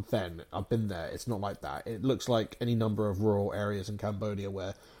Phnom Penh. I've been there. It's not like that. It looks like any number of rural areas in Cambodia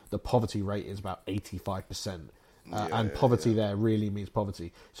where the poverty rate is about 85%. And poverty there really means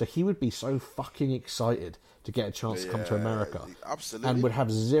poverty. So he would be so fucking excited to get a chance to come to America. Absolutely. And would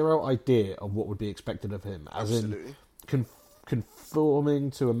have zero idea of what would be expected of him. As in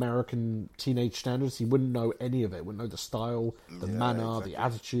conforming to American teenage standards. He wouldn't know any of it. Wouldn't know the style, the manner, the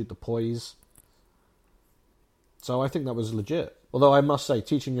attitude, the poise. So I think that was legit. Although I must say,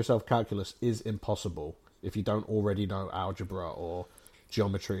 teaching yourself calculus is impossible if you don't already know algebra or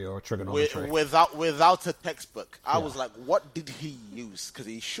geometry or trigonometry. Without a textbook. I was like, what did he use? Because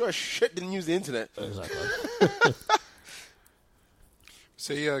he sure as shit didn't use the internet. Exactly.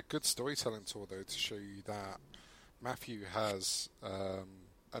 See, a good storytelling tool, though, to show you that Matthew has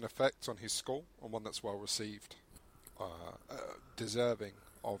an effect on his school, and one that's well received, deserving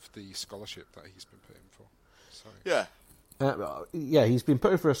of the scholarship that he's been put in for. So. Yeah. He's been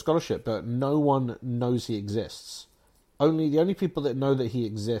put in for a scholarship, but no one knows he exists. The only people that know that he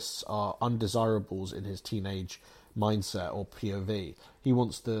exists are undesirables in his teenage mindset or POV. He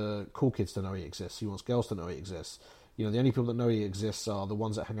wants the cool kids to know he exists. He wants girls to know he exists. You know, the only people that know he exists are the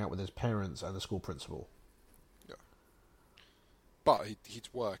ones that hang out with his parents and the school principal. Yeah. But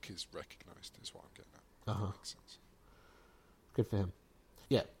his work is recognised, is what I'm getting at. That makes sense. Good for him.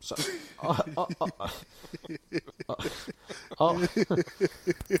 Yeah, so...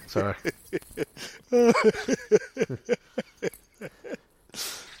 sorry.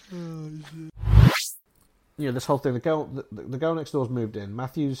 This whole thing, the girl next door's moved in.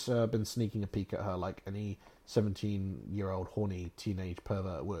 Matthew's been sneaking a peek at her like any 17-year-old horny teenage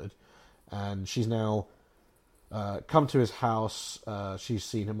pervert would. And she's now come to his house. She's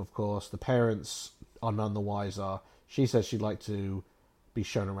seen him, of course. The parents are none the wiser. She says she'd like to be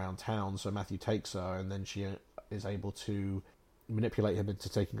shown around town, so Matthew takes her, and then she is able to manipulate him into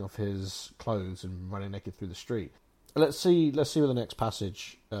taking off his clothes and running naked through the street. Let's see what the next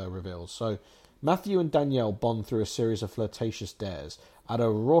passage reveals. So, Matthew and Danielle bond through a series of flirtatious dares. At a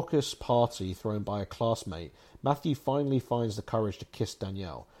raucous party thrown by a classmate, Matthew finally finds the courage to kiss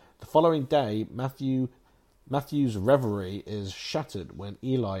Danielle. The following day, Matthew's reverie is shattered when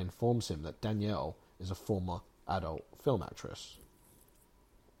Eli informs him that Danielle is a former adult film actress.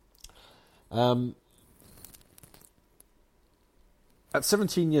 At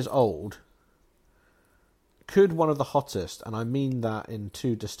 17 years old, could one of the hottest, and I mean that in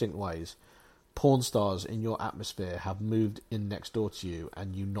two distinct ways, porn stars in your atmosphere have moved in next door to you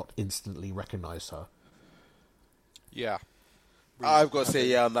and you not instantly recognise her? Yeah. I've got to say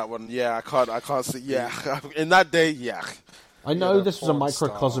yeah on that one. Yeah, I can't say yeah. In that day, yeah. I know Yeah, this was a porn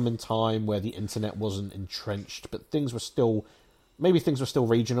microcosm star. in time where the internet wasn't entrenched, but things were still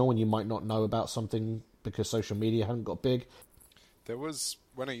regional and you might not know about something because social media hadn't got big. There was,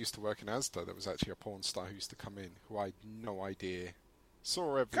 when I used to work in Asda, there was actually a porn star who used to come in who I had no idea.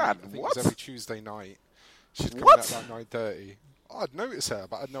 Saw her God, I think it what? was every Tuesday night. She'd come What? in at about 9:30. I'd notice her,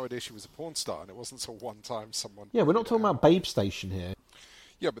 but I had no idea she was a porn star, and it wasn't until one time someone... Yeah, we're not pointed talking it about out. Babe Station here.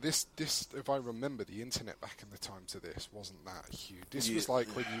 Yeah, but this, if I remember, the internet back in the times of this wasn't that huge. This was Yeah. like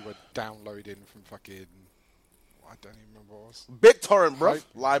when you were downloading from fucking... I don't even remember what it was. BitTorrent, bro. Right.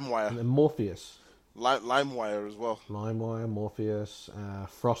 LimeWire. And then Morpheus. LimeWire as well. LimeWire, Morpheus,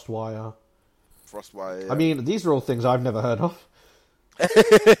 Frostwire. Frostwire. Yeah. I mean, these are all things I've never heard of.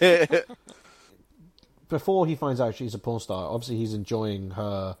 Before he finds out she's a porn star, obviously he's enjoying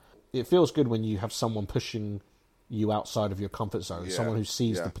her. It feels good when you have someone pushing you outside of your comfort zone, Yeah, someone who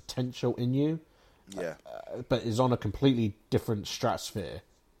sees yeah. the potential in you, yeah. but is on a completely different stratosphere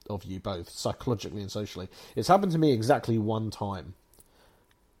of you both, psychologically and socially. It's happened to me exactly one time,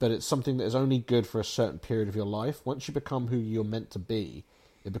 but it's something that is only good for a certain period of your life. Once you become who you're meant to be,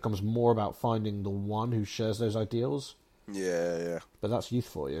 it becomes more about finding the one who shares those ideals. Yeah. But that's youth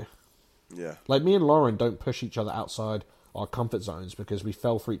for you. Yeah. Like, me and Lauren don't push each other outside our comfort zones because we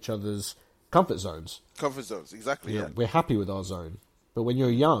fell for each other's comfort zones. Comfort zones, exactly. Yeah. We're happy with our zone. But when you're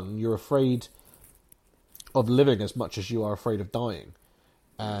young, you're afraid of living as much as you are afraid of dying.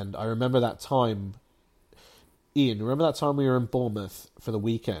 And I remember that time, Ian, remember that time we were in Bournemouth for the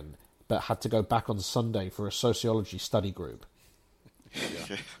weekend, but had to go back on Sunday for a sociology study group?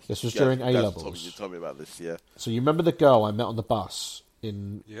 This was during A-levels. You told me about this, yeah. So you remember the girl I met on the bus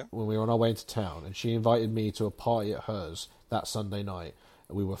Yeah. when we were on our way into town, and she invited me to a party at hers that Sunday night.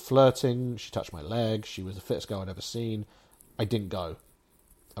 We were flirting, she touched my leg, she was the fittest girl I'd ever seen. I didn't go.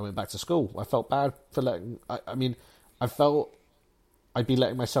 I went back to school. I felt bad for letting... I felt I'd be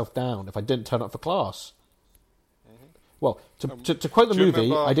letting myself down if I didn't turn up for class. Mm-hmm. Well, to quote the do you movie,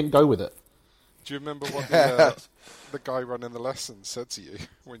 remember- I didn't go with it. Do you remember what the guy running the lesson said to you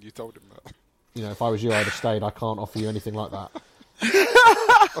when you told him that? You know, if I was you, I'd have stayed. I can't offer you anything like that.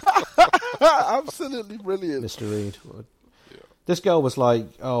 Absolutely brilliant. Mr. Reed. This girl was like,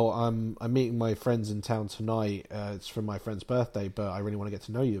 "Oh, I'm meeting my friends in town tonight. It's for my friend's birthday, but I really want to get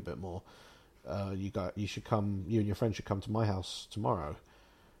to know you a bit more. You should come. You and your friend should come to my house tomorrow."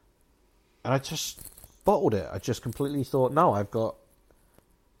 And I just bottled it. I just completely thought, "No, I've got."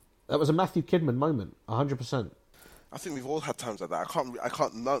 That was a Matthew Kidman moment, 100%. I think we've all had times like that.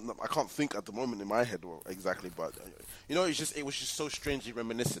 I can't think at the moment in my head exactly, but you know, it was just so strangely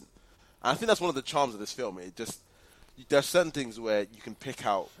reminiscent. And I think that's one of the charms of this film. There's certain things where you can pick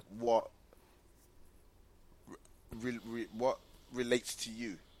out what relates to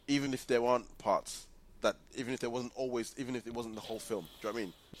you, even if there aren't parts that, even if it wasn't the whole film. Do you know what I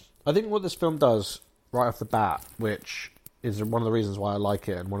mean? I think what this film does right off the bat, which is one of the reasons why I like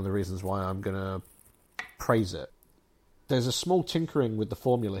it and one of the reasons why I'm going to praise it, there's a small tinkering with the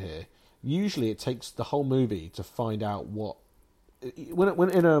formula here. Usually it takes the whole movie to find out what... When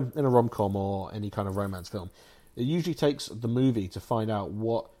in a rom-com or any kind of romance film, it usually takes the movie to find out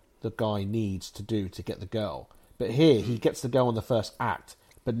what the guy needs to do to get the girl. But here, he gets the girl in the first act,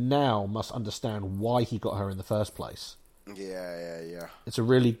 but now must understand why he got her in the first place. Yeah. It's a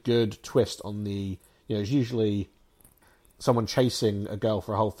really good twist on the... it's usually someone chasing a girl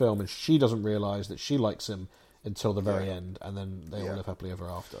for a whole film, and she doesn't realise that she likes him until the very end, and then they all live happily ever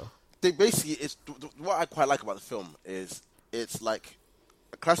after. They basically, it's what I quite like about the film is it's like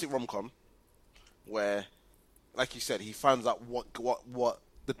a classic rom-com where, like you said, he finds out what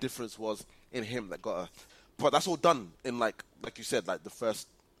the difference was in him that got her. But that's all done in like you said, like the first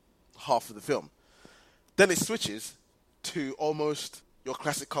half of the film. Then it switches to almost your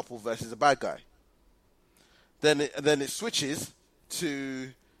classic couple versus a bad guy. Then it switches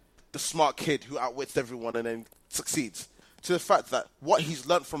to the smart kid who outwits everyone and then succeeds. To the fact that what he's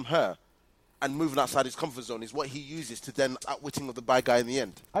learnt from her and moving outside his comfort zone is what he uses to then outwitting of the bad guy in the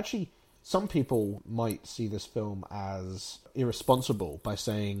end. Actually, some people might see this film as irresponsible by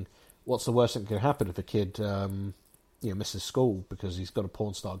saying, what's the worst that could happen if a kid misses school because he's got a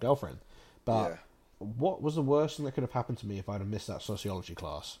porn star girlfriend? But what was the worst thing that could have happened to me if I'd have missed that sociology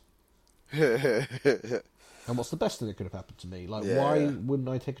class? And what's the best thing that could have happened to me? Like, why wouldn't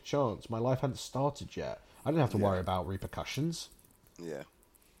I take a chance? My life hadn't started yet. I didn't have to worry about repercussions. Yeah.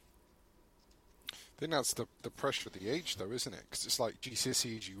 I think that's the pressure of the age, though, isn't it? Because it's like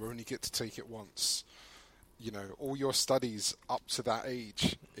GCSEs, you only get to take it once. You know, all your studies up to that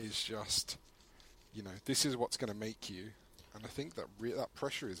age is just, you know, this is what's going to make you. And I think that that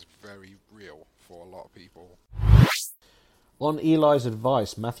pressure is very real for a lot of people. On Eli's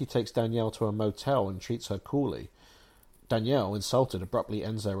advice, Matthew takes Danielle to a motel and treats her coolly. Danielle, insulted, abruptly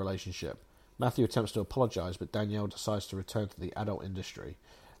ends their relationship. Matthew attempts to apologise, but Danielle decides to return to the adult industry.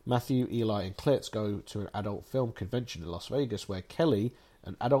 Matthew, Eli and Klitz go to an adult film convention in Las Vegas where Kelly,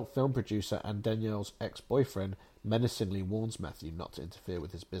 an adult film producer and Danielle's ex-boyfriend, menacingly warns Matthew not to interfere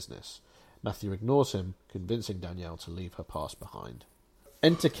with his business. Matthew ignores him, convincing Danielle to leave her past behind.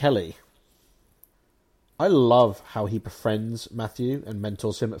 Enter Kelly. I love how he befriends Matthew and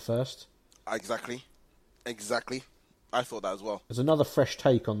mentors him at first. Exactly. I thought that as well. There's another fresh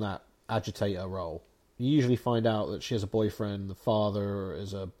take on that agitator role. You usually find out that she has a boyfriend, the father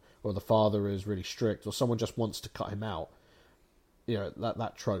is really strict, or someone just wants to cut him out. You know,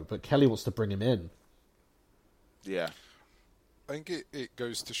 that trope. But Kelly wants to bring him in. Yeah. I think it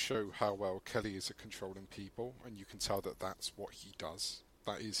goes to show how well Kelly is at controlling people, and you can tell that that's what he does.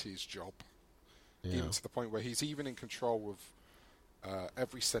 That is his job. Yeah. Even to the point where he's even in control of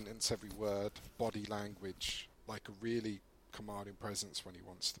every sentence, every word, body language, like a really commanding presence when he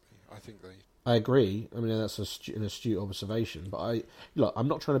wants to be. I agree. I mean, that's an astute observation. But I'm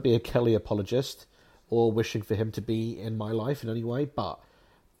not trying to be a Kelly apologist or wishing for him to be in my life in any way. But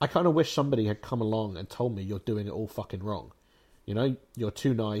I kind of wish somebody had come along and told me you're doing it all fucking wrong. You know, you're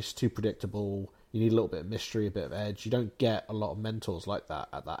too nice, too predictable. You need a little bit of mystery, a bit of edge. You don't get a lot of mentors like that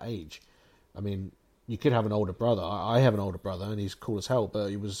at that age. I mean, you could have an older brother. I have an older brother, and he's cool as hell. But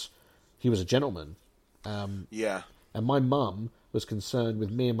he was a gentleman. Yeah. And my mum was concerned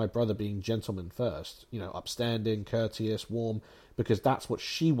with me and my brother being gentlemen first. You know, upstanding, courteous, warm, because that's what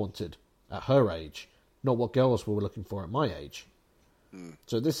she wanted at her age, not what girls were looking for at my age.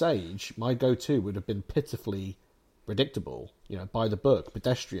 So at this age, my go-to would have been pitifully predictable, you know, by the book,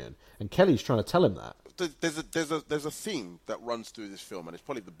 pedestrian. And Kelly's trying to tell him that. There's a theme that runs through this film, and it's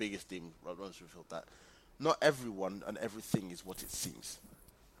probably the biggest theme that runs through the film, that not everyone and everything is what it seems.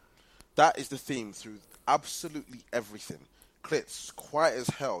 That is the theme through absolutely everything. Klitz, quiet as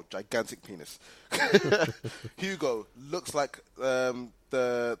hell, gigantic penis. Hugo looks like the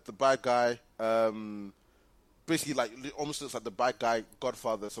bad guy. Basically, like almost looks like the bad guy,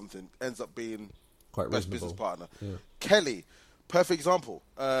 Godfather or something. Ends up being quite best reasonable business partner. Yeah. Kelly, perfect example.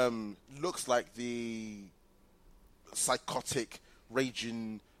 Looks like the psychotic,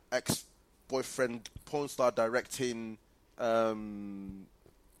 raging ex-boyfriend, porn star directing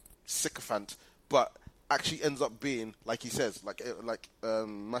sycophant, but actually ends up being, like he says, like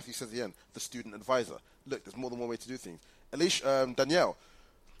Matthew says at the end, the student advisor. Look, there's more than one way to do things. Danielle,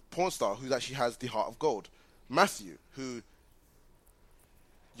 porn star who actually has the heart of gold. Matthew, who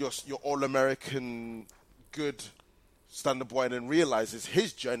your all-American good standard boy, and then realizes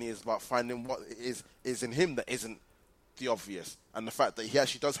his journey is about finding what is in him that isn't the obvious, and the fact that he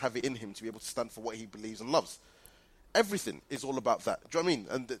actually does have it in him to be able to stand for what he believes and loves. Everything is all about that. Do you know what I mean?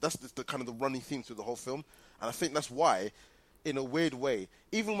 And that's the kind of the running theme through the whole film. And I think that's why, in a weird way,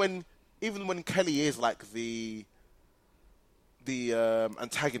 even when Kelly is like the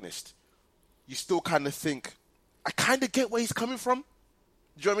antagonist, you still kind of think, I kind of get where he's coming from.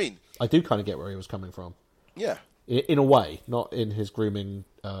 Do you know what I mean? I do kind of get where he was coming from. Yeah. In a way, not in his grooming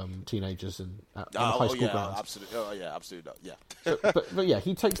teenagers and on high school grounds. Absolutely. Oh, yeah, absolutely. Yeah. but yeah,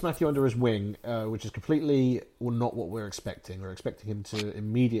 he takes Matthew under his wing, which is completely not what we're expecting. We're expecting him to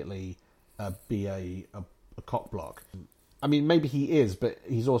immediately be a cock block. I mean, maybe he is, but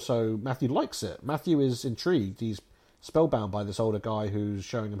Matthew likes it. Matthew is intrigued. He's spellbound by this older guy who's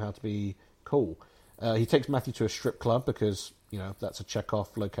showing him how to be cool. He takes Matthew to a strip club because, you know, that's a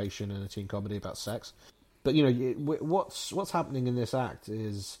check-off location in a teen comedy about sex. But, you know, what's happening in this act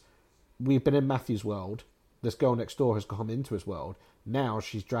is we've been in Matthew's world. This girl next door has come into his world. Now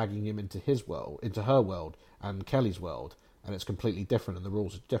she's dragging him into his world, into her world, and Kelly's world. And it's completely different, and the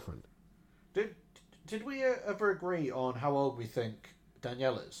rules are different. Did we ever agree on how old we think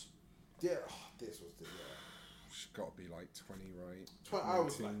Danielle is? Yeah, this was the... She's got to be like 20, right? I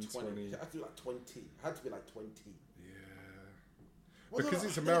was like 20. I had to be like 20. I had to be like 20. Yeah. Well, because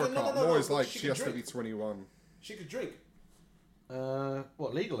it's America. More is like she has drink. to be 21. She could drink.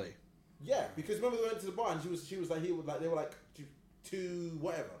 What, legally? Yeah, because remember they went to the bar and she was like, they were like two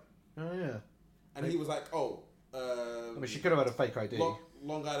whatever. Oh yeah. And he was like, oh. I mean, she could have had a fake ID.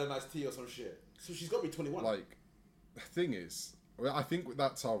 Long Island iced tea or some shit. So she's got to be 21. Like, the thing is, I think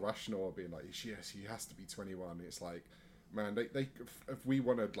that's our rationale of being like, yes, he has to be 21. It's like, man, they if we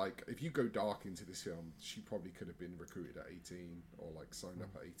wanted, like, if you go dark into this film, she probably could have been recruited at 18 or like signed up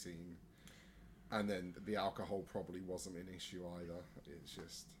at 18, and then the alcohol probably wasn't an issue either. It's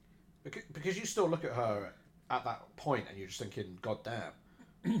just because you still look at her at that point and you're just thinking, God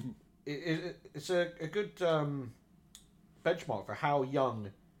damn, it's a good benchmark for how young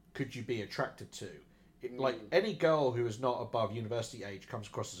could you be attracted to. Like, any girl who is not above university age comes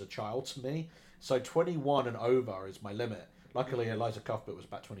across as a child to me. So 21 and over is my limit. Luckily, Eliza Cuthbert was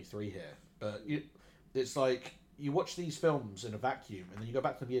about 23 here. But it's like, you watch these films in a vacuum, and then you go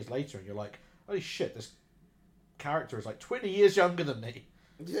back to them years later, and you're like, holy shit, this character is like 20 years younger than me.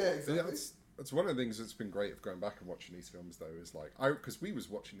 Yeah, exactly. Yeah, that's one of the things that's been great of going back and watching these films, though, is like, because we was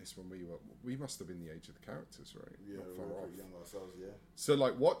watching this when we must have been the age of the characters, right? Yeah, Not we far were off. pretty young ourselves, yeah. So,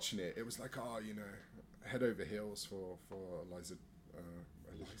 like, watching it was like, head over heels for Eliza.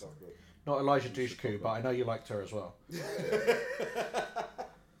 Not Elijah Dushku, but I know you liked her as well.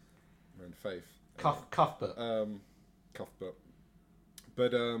 And Faith. Cuthbert. Cuthbert.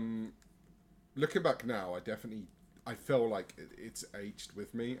 But looking back now, I feel like it's aged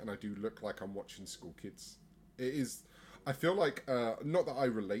with me, and I do look like I'm watching school kids. It is. I feel like not that I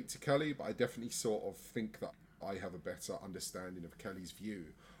relate to Kelly, but I definitely sort of think that I have a better understanding of Kelly's view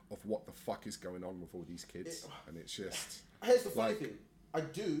of what the fuck is going on with all these kids, and it's just. Here's the funny thing. I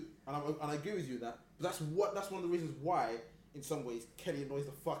do, and I agree with you that. But that's one of the reasons why, in some ways, Kelly annoys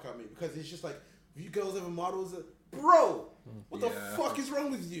the fuck out of me, because it's just like, if you girls ever models, bro, what the fuck is wrong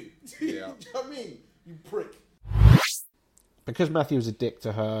with you? Do you know what I mean? You prick. Because Matthew is a dick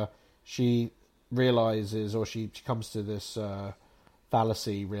to her, she realizes, or she comes to this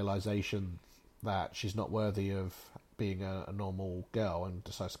fallacy realization that she's not worthy of being a normal girl, and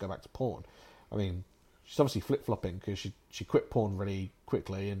decides to go back to porn. I mean, she's obviously flip-flopping, because she quit porn really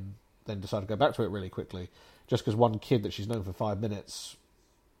quickly and then decided to go back to it really quickly, just because one kid that she's known for 5 minutes,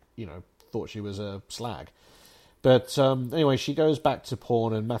 thought she was a slag. But anyway, she goes back to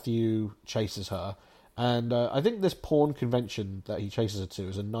porn, and Matthew chases her. And I think this porn convention that he chases her to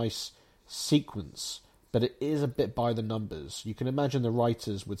is a nice sequence, but it is a bit by the numbers. You can imagine the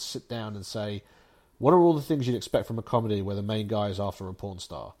writers would sit down and say, what are all the things you'd expect from a comedy where the main guy is after a porn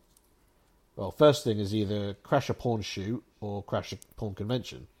star? Well, first thing is either crash a porn shoot or crash a porn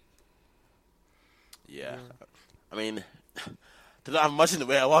convention. Yeah. I mean, they don't have much in the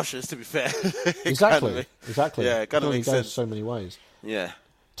way of washers, to be fair. Exactly. Yeah, it kind of makes sense. So many ways. Yeah.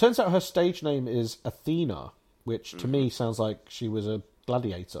 Turns out her stage name is Athena, which to me sounds like she was a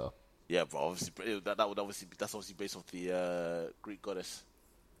gladiator. Yeah, but obviously that's obviously based off the Greek goddess.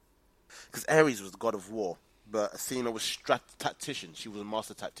 Because Ares was the god of war, but Athena was tactician. She was a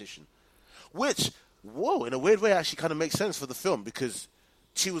master tactician, which, in a weird way, actually kind of makes sense for the film, because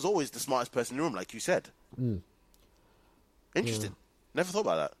she was always the smartest person in the room, like you said. Interesting. Never thought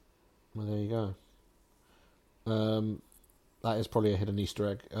about that. Well, there you go. That is probably a hidden Easter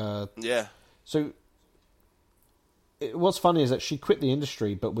egg. Yeah. So, what's funny is that she quit the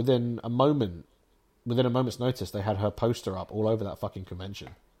industry, but within a moment's notice, they had her poster up all over that fucking convention.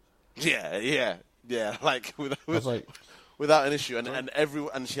 Yeah. Like without an issue,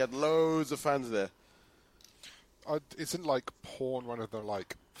 and she had loads of fans there. Isn't like porn one of the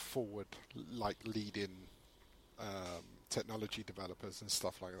like forward like leading technology developers and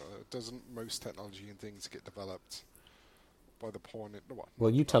stuff like that? Doesn't most technology and things get developed by the porn?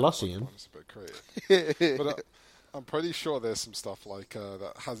 Well, you tell us, Ian. It's a bit creative, but I'm pretty sure there's some stuff like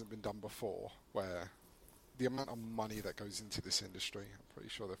that hasn't been done before, where the amount of money that goes into this industry, I'm pretty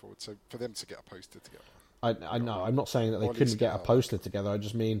sure they're forward. So for them to get a poster together, I know. I'm not saying that they couldn't get a poster together. I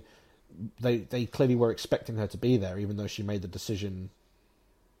just mean they clearly were expecting her to be there, even though she made the decision,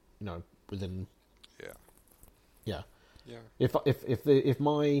 within. Yeah. If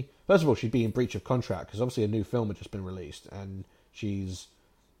my first of all, she'd be in breach of contract, because obviously a new film had just been released, and she's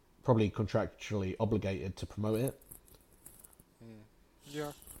probably contractually obligated to promote it.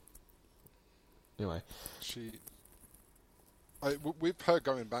 Yeah. Anyway, with her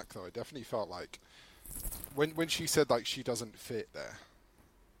going back though, I definitely felt like when she said like she doesn't fit there,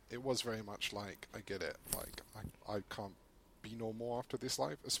 it was very much like, I get it, like I can't be normal after this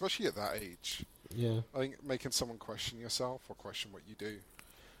life, especially at that age. Yeah. I think making someone question yourself or question what you do,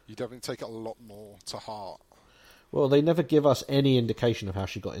 you definitely take it a lot more to heart. Well, they never give us any indication of how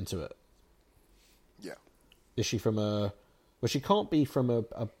she got into it. Yeah. Is she from a... Well, she can't be from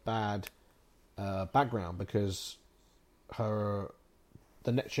a bad background, because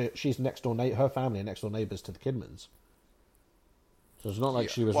she's next door. Her family are next door neighbours to the Kidmans. So it's not like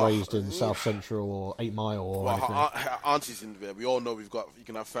she was raised in South Central or 8 Mile or anything. Her auntie's in there. We all know you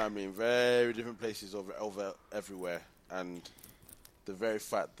can have family in very different places over everywhere, and the very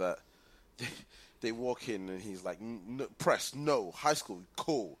fact that they walk in and he's like, press, no, high school,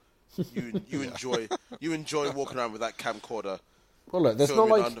 cool. You enjoy walking around with that camcorder. Well, look, there's not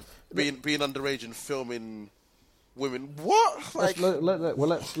like being underage and filming women. What? Like,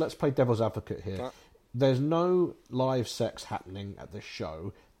 let's play devil's advocate here. There's no live sex happening at this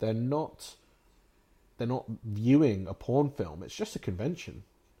show. They're not viewing a porn film. It's just a convention.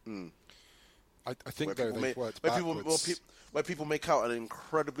 I think they've worked backwards. Where people make out and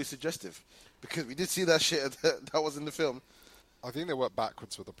incredibly suggestive, because we did see that shit that was in the film. I think they work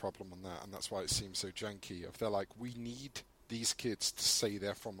backwards with the problem on that, and that's why it seems so janky. If they're like, we need these kids to say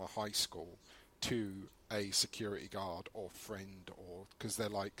they're from a high school to a security guard or friend, or because they're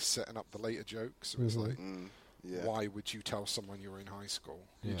like setting up the later jokes. So it's like, why would you tell someone you're in high school?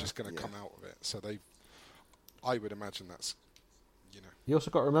 You're just going to come out of it. So I would imagine that's, You also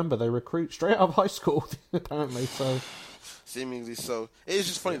got to remember they recruit straight out of high school, apparently. So seemingly so. It is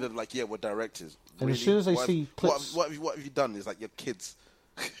just funny that we're directors. And really? As soon as they see clips, what have you done? Is like your kids.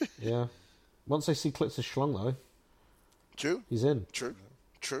 Yeah. Once they see clips of Schlong though. True. He's in. True.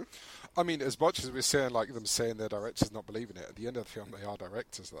 I mean, as much as we're saying like them saying they're directors, not believing it, at the end of the film they are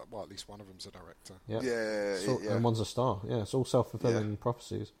directors. Well, at least one of them's a director. Yeah. And one's a star. Yeah, it's all self-fulfilling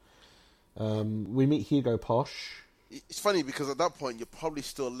prophecies. We meet Hugo Posh. It's funny because at that point you're probably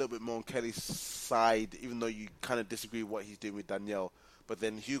still a little bit more on Kelly's side, even though you kind of disagree with what he's doing with Danielle. But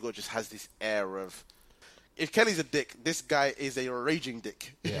then Hugo just has this air of, if Kelly's a dick, this guy is a raging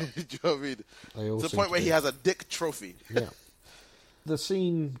dick. Yeah. Do you know what I mean? To the point where he has a dick trophy. Yeah. The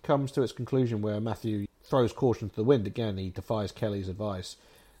scene comes to its conclusion where Matthew throws caution to the wind again. He defies Kelly's advice.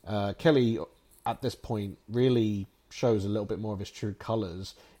 Kelly, at this point, really shows a little bit more of his true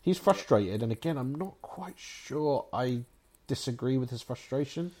colours. He's frustrated, and again, I'm not quite sure I disagree with his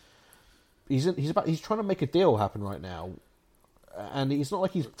frustration. He's trying to make a deal happen right now, and it's not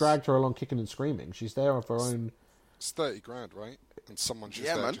like he's dragged her along kicking and screaming. She's there of her own. It's 30 grand, right? And someone's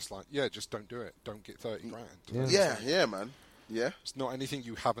just there, just like, just don't do it. Don't get 30 grand. Yeah, man. Yeah. It's not anything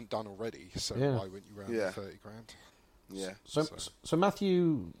you haven't done already, so why wouldn't you round the 30 grand? Yeah. So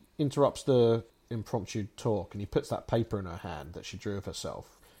Matthew interrupts the impromptu talk, and he puts that paper in her hand that she drew of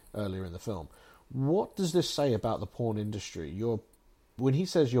herself earlier in the film. What does this say about the porn industry? When he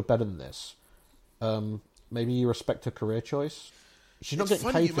says you're better than this, maybe you respect her career choice? She's not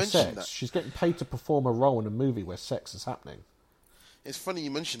getting paid for sex. That. She's getting paid to perform a role in a movie where sex is happening. It's funny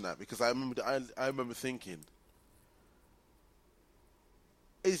you mentioned that, because I remember thinking,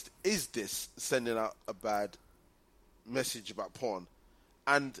 is this sending out a bad message about porn?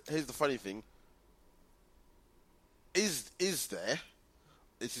 And here's the funny thing: is there?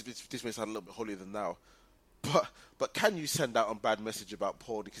 This may sound a little bit holier than thou, but can you send out a bad message about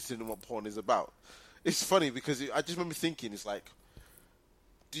porn, considering what porn is about? It's funny because I just remember thinking, it's like,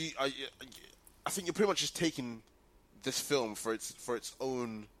 I think you're pretty much just taking this film for its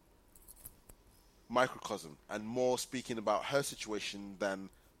own microcosm, and more speaking about her situation than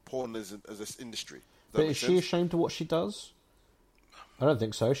porn as an industry. But is she ashamed of what she does? I don't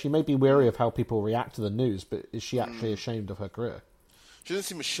think so. She may be wary of how people react to the news, but is she actually ashamed of her career? She doesn't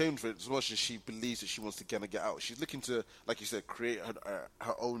seem ashamed of it as much as she believes that she wants to get out. She's looking to, like you said, create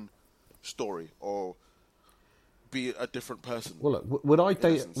her own story or be a different person. Well, look, would I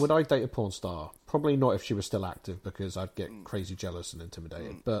date a porn star? Probably not if she was still active, because I'd get crazy jealous and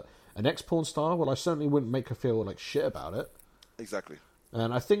intimidated. But an ex-porn star, well, I certainly wouldn't make her feel like shit about it. Exactly.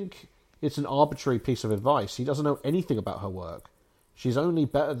 And I think it's an arbitrary piece of advice. He doesn't know anything about her work. She's only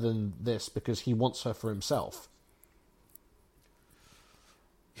better than this because he wants her for himself.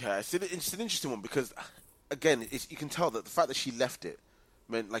 Yeah, it's an interesting one, because, again, you can tell that the fact that she left it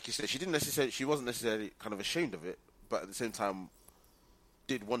meant, like you said, she wasn't necessarily kind of ashamed of it, but at the same time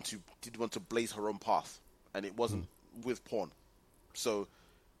did want to blaze her own path, and it wasn't with porn. So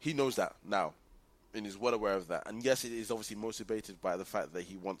he knows that now, and is well aware of that. And yes, it is obviously motivated by the fact that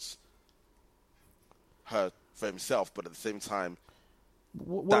he wants her for himself, but at the same time,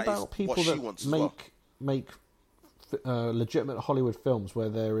 what about people that make legitimate Hollywood films where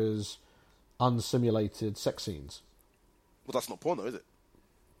there is unsimulated sex scenes? Well, that's not porn, though, is it?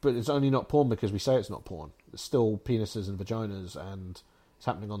 But it's only not porn because we say it's not porn. It's still penises and vaginas, and it's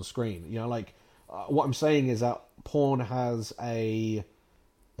happening on the screen. You know, like, what I'm saying is that porn has a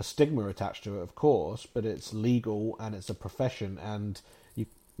stigma attached to it, of course, but it's legal and it's a profession, and you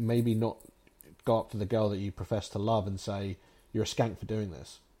maybe not go up to the girl that you profess to love and say, you're a skank for doing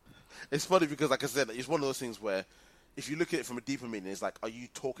this. It's funny because, like I said, it's one of those things where if you look at it from a deeper meaning, it's like, are you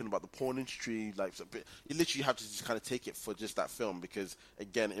talking about the porn industry? Like, you literally have to just kind of take it for just that film because,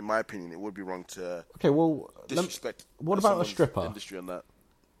 again, in my opinion, it would be wrong to disrespect. What about a stripper? Industry on that.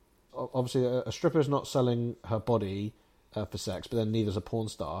 Obviously, a stripper is not selling her body for sex, but then neither's a porn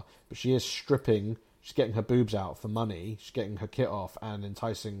star. But she is stripping. She's getting her boobs out for money. She's getting her kit off and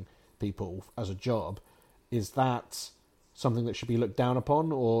enticing people as a job. Is that something that should be looked down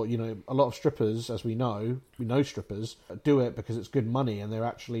upon? Or, you know, a lot of strippers, as we know strippers, do it because it's good money and they're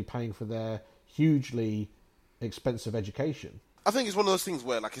actually paying for their hugely expensive education. I think it's one of those things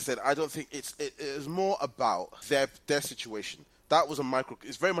where, like I said, I don't think it is more about their situation. That was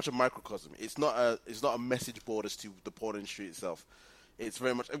it's very much a microcosm. It's not a message board as to the porn industry itself. It's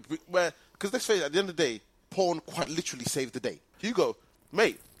very much because let's face it, at the end of the day, porn quite literally saved the day. You go,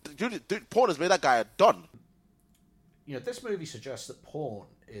 mate, porn has made that guy a don. You know, this movie suggests that porn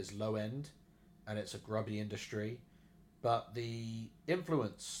is low end and it's a grubby industry, but the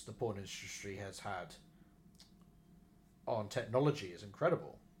influence the porn industry has had on technology is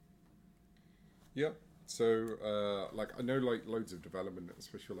incredible. Yeah. So, I know, loads of development,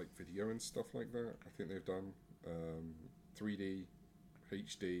 especially, video and stuff like that. I think they've done 3D,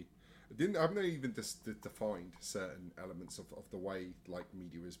 HD. I haven't even defined certain elements of the way,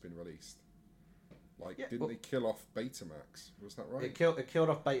 media has been released. Didn't they kill off Betamax? Was that right? It killed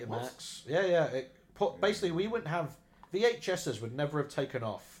off Betamax. What? Yeah. Basically, we wouldn't have... VHSs would never have taken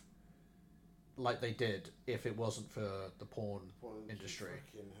off like they did if it wasn't for the porn industry.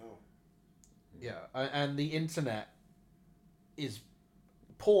 Fucking hell. Yeah, and the internet is...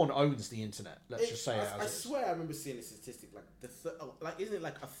 Porn owns the internet. Let's just say it as I swear I remember seeing a statistic isn't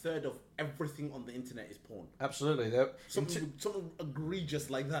it a third of everything on the internet is porn? Absolutely. Something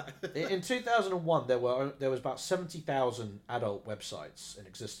egregious like that. In 2001, there was about 70,000 adult websites in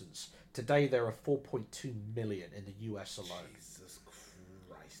existence. Today, there are 4.2 million in the US alone. Jesus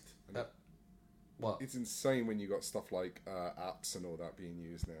Christ. What? It's insane when you got stuff like apps and all that being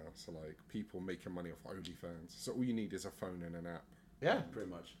used now. So people making money off OnlyFans. So all you need is a phone and an app. Yeah, pretty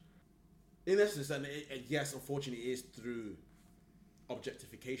much. In essence, and yes, unfortunately, it is through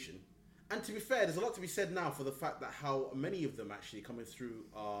objectification. And to be fair, there's a lot to be said now for the fact that how many of them actually coming through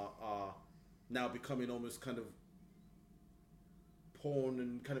are now becoming almost kind of porn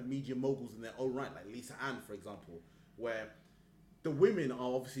and kind of media moguls in their own right, like Lisa Ann, for example, where the women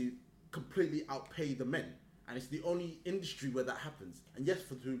are obviously completely outpay the men, and it's the only industry where that happens. And yes,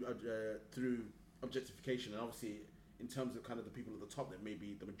 through objectification, and obviously in terms of kind of the people at the top, that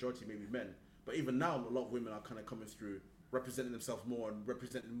maybe the majority may be men, but even now a lot of women are kind of coming through, representing themselves more and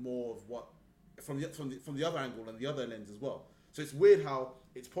representing more of what from the other angle and the other lens as well. So it's weird how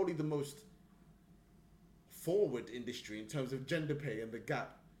it's probably the most forward industry in terms of gender pay and the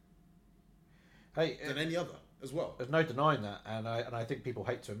gap than any other as well. There's no denying that, and I think people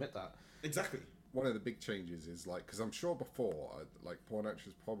hate to admit that. Exactly. One of the big changes is because I'm sure before, porn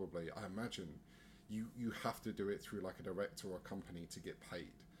actors probably, I imagine, you have to do it through a director or a company to get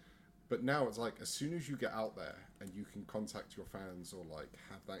paid. But now it's as soon as you get out there and you can contact your fans or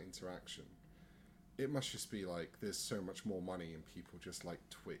have that interaction, it must just be there's so much more money in people just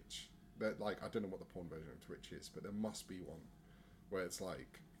Twitch. That I don't know what the porn version of Twitch is, but there must be one where it's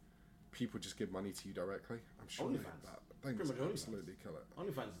people just give money to you directly. I'm sure they absolutely kill it.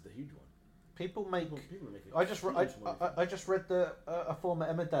 OnlyFans is the huge one. People make I just read that a former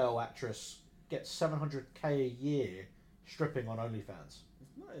Emmerdale actress gets $700K a year stripping on OnlyFans.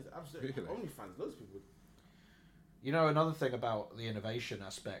 It's absolutely really? OnlyFans. Loads of people would. You know, another thing about the innovation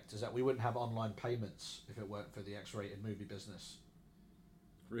aspect is that we wouldn't have online payments if it weren't for the X-rated movie business.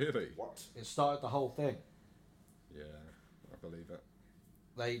 Really? What? It started the whole thing. Yeah, I believe it.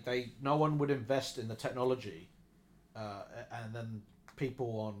 No one would invest in the technology, and then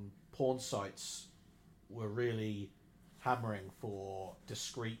people on porn sites were really hammering for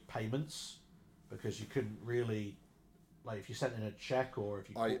discrete payments because you couldn't really, if you sent in a check or if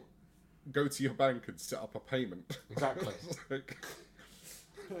you go to your bank and set up a payment. Exactly.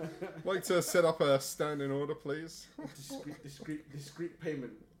 Like to set up a standing order, please. Discrete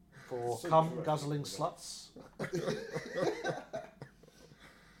payment for guzzling sluts.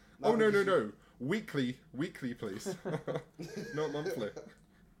 Oh no! Weekly, please. Not monthly.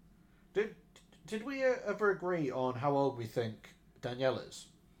 Did we ever agree on how old we think Danielle is?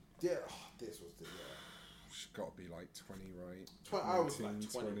 Yeah, this was the. She's got to be 20, right? 20. I was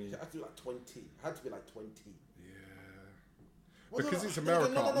 20. I had to be 20. I had to be 20. Yeah. Well, because it's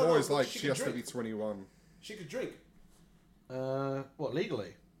America. I'm always she has drink. To be 21. She could drink. What,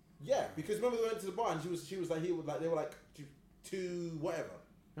 legally? Yeah, because remember they went to the bar and they were 2 whatever.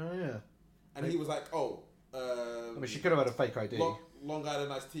 Oh yeah. And he was like, oh, I mean, she could have had a fake ID. Long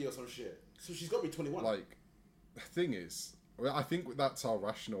Island iced tea or some shit. So she's got to be 21. Like, the thing is, well, I think that's our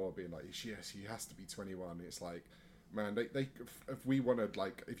rationale of being like, yes, he has to be 21. It's like, man, they if we wanted,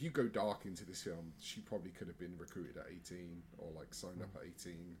 like, if you go dark into this film, she probably could have been recruited at 18 or like signed up at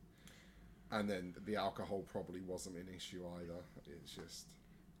 18, and then the alcohol probably wasn't an issue either. It's just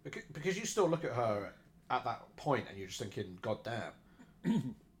because you still look at her at that point and you're just thinking, God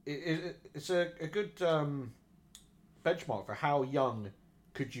damn. It's a good benchmark for how young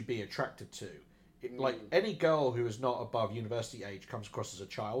could you be attracted to. Like, any girl who is not above university age comes across as a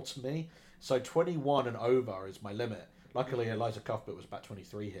child to me. So 21 and over is my limit. Luckily, Eliza Cuthbert was about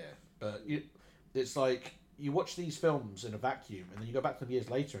 23 here. But it's like, you watch these films in a vacuum, and then you go back to them years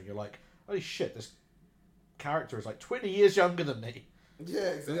later, and you're like, holy shit, this character is like 20 years younger than me. Yeah,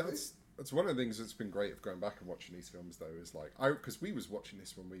 exactly. Yeah, that's one of the things that's been great of going back and watching these films, though, is like, because we was watching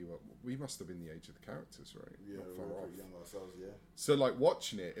this when we must have been the age of the characters, right? Yeah, Not we far were off. pretty young ourselves, yeah. So, like,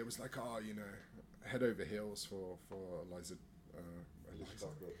 watching it was like, oh, you know, head over heels for Eliza.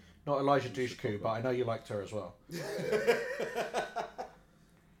 Not Elijah Dushku, but I know you liked her as well.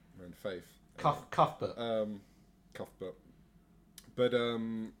 And Faith. Cuthbert. Cuthbert. But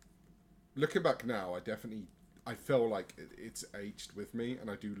looking back now, I feel like it's aged with me, and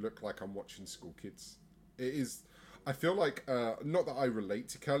I do look like I'm watching school kids. It is. I feel like not that I relate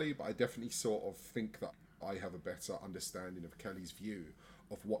to Kelly, but I definitely sort of think that I have a better understanding of Kelly's view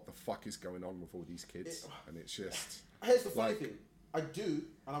of what the fuck is going on with all these kids, and it's just. Here's the funny thing. I do,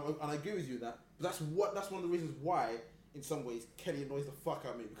 and I agree with you that. But that's one of the reasons why, in some ways, Kelly annoys the fuck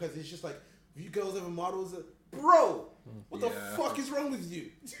out of me, because it's just like, if you girls ever models, bro, what the fuck is wrong with you?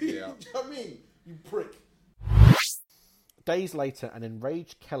 Do you know what I mean? You prick. Days later, an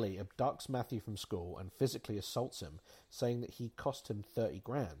enraged Kelly abducts Matthew from school and physically assaults him, saying that he cost him 30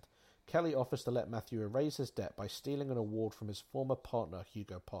 grand. Kelly offers to let Matthew erase his debt by stealing an award from his former partner,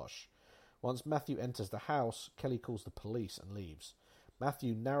 Hugo Posh. Once Matthew enters the house, Kelly calls the police and leaves.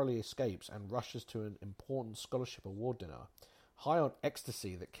 Matthew narrowly escapes and rushes to an important scholarship award dinner. High on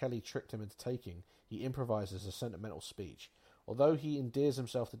ecstasy that Kelly tricked him into taking, he improvises a sentimental speech. Although he endears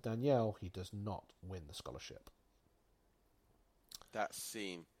himself to Danielle, he does not win the scholarship. That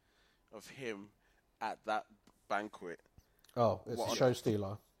scene of him at that banquet. Oh, it's a show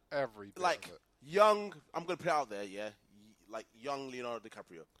stealer. Every bit like of it. Young, I'm going to put it out there, yeah? Like young Leonardo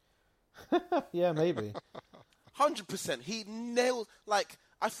DiCaprio. Yeah, maybe. 100%. He nailed, like,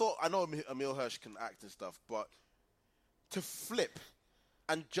 I know Emil Hirsch can act and stuff, but to flip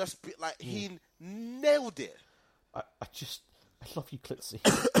and just be like, he nailed it. I love you, Clitzy. I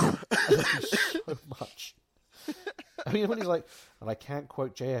love you so much. I mean, when he's like, and I can't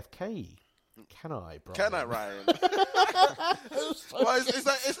quote JFK, can I, Brian? Can I, Ryan? Well, it's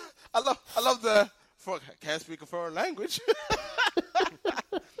like, I love the, can't speak a foreign language.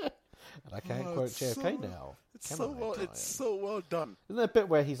 And I can't quote JFK now. It's so well done. Isn't there a bit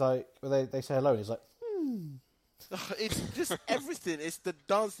where he's like, where they say hello, and he's like, It's just everything. It's the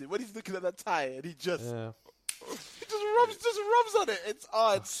dancing. When he's looking at that tie, and he just rubs on it. It's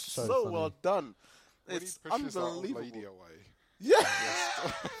so well done. When It's he pushes that old unbelievable. lady away. Yeah.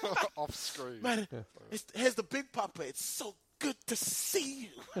 Off screen. Man, here's the big papa. It's so good to see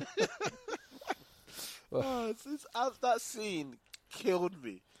you. That scene killed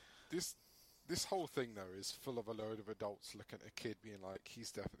me. This whole thing, though, is full of a load of adults looking at a kid being like,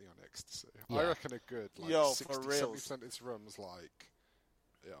 he's definitely on ecstasy. Yeah. I reckon a good, like, Yo, 60-70% of this room's like,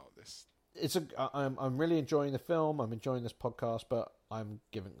 this. I'm really enjoying the film, I'm enjoying this podcast, but I'm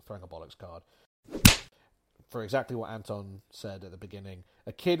throwing a bollocks card. For exactly what Anton said at the beginning.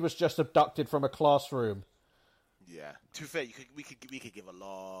 A kid was just abducted from a classroom. Yeah. To be fair, we could give a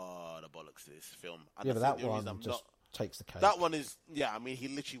lot of bollocks to this film. And Yeah, but that one just takes the cake. That one is, yeah. I mean, he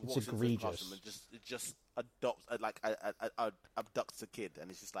literally walks into the egregious. classroom and just abducts the kid, and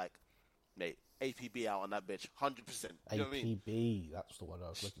it's just like, mate, APB out on that bitch, 100%. You know what I mean? APB, that's the word I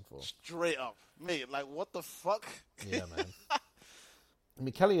was looking for. Straight up, mate. Like, what the fuck? Yeah, man. I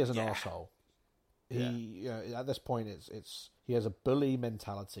mean, Kelly is an arsehole. He, at this point, he has a bully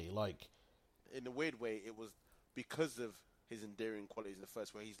mentality. Like, in a weird way, it was because of his endearing qualities in the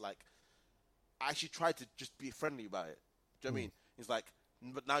first, where he's like, I actually tried to just be friendly about it. Do you know what I mean? He's like,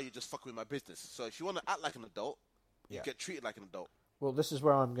 but now you're just fucking with my business. So if you want to act like an adult, you get treated like an adult. Well, this is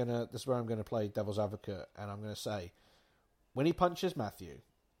where I'm gonna play devil's advocate, and I'm gonna say, when he punches Matthew,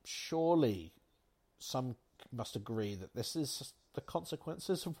 surely some must agree that this is the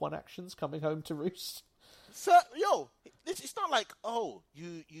consequences of one actions coming home to roost. So, it's not like, oh,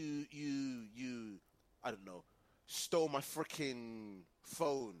 you, I don't know, stole my freaking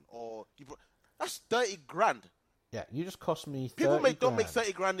phone, or you. That's 30 grand. Yeah, you just cost me 30 People don't grand. make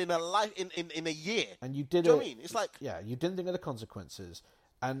 30 grand in a year. And you did Do you it. know what I mean? It's like... Yeah, you didn't think of the consequences.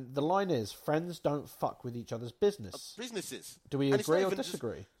 And the line is, friends don't fuck with each other's business. Businesses. Do we And it's agree not or even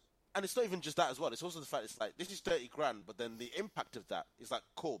disagree? And it's not even just that as well. It's also the fact it's like, this is 30 grand, but then the impact of that is like,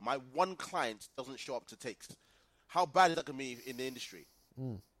 cool, my one client doesn't show up to takes. How bad is that going to be in the industry?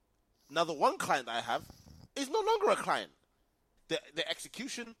 Now, the one client I have is no longer a client. The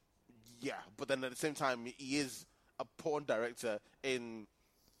execution, yeah, but then at the same time, he is a porn director in,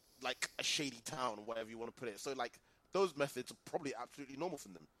 like, a shady town, or whatever you want to put it. So, like, those methods are probably absolutely normal for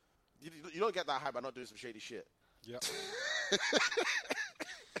them. You don't get that high by not doing some shady shit. Yeah.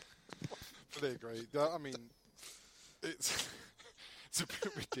 Fully agree. I mean, it's a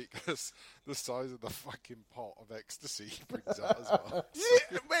bit ridiculous, the size of the fucking pot of ecstasy he brings out as well.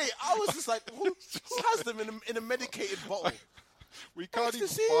 Yeah, mate, I was just like, who has them in a medicated bottle? We can't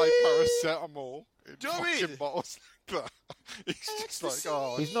Ecstasy! even buy paracetamol in Do you know what I fucking mean? bottles like that. He's just like,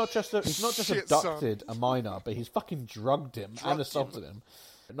 oh, He's not just shit, abducted a minor, but he's fucking drugged him and assaulted him.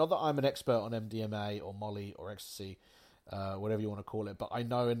 him. Not that I'm an expert on MDMA or Molly or ecstasy, whatever you want to call it, but I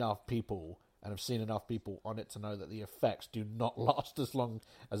know enough people and have seen enough people on it to know that the effects do not last as long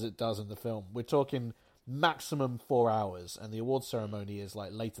as it does in the film. We're talking maximum 4 hours, and the award ceremony is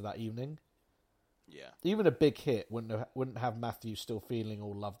like later that evening. Yeah. Even a big hit wouldn't have Matthew still feeling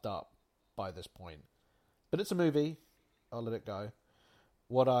all loved up by this point. But it's a movie. I'll let it go.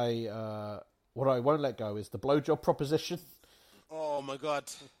 What I won't let go is the blowjob proposition. Oh my god,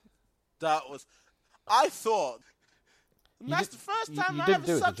 that was. I thought that's the first time I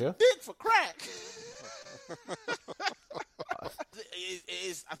ever sucked dick for crack. It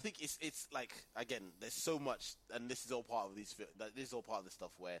is. I think it's like, again, there's so much, and this is all part of these. This is all part of the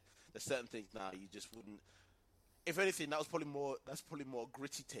stuff where there's certain things now you just wouldn't. If anything, that's probably more a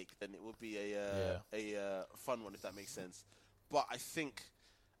gritty take than it would be a fun one, if that makes sense. But I think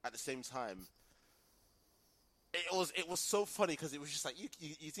at the same time, it was so funny because it was just like, you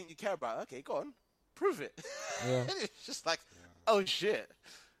think you care about it? Okay, go on, prove it. Yeah. And it's just like, oh shit,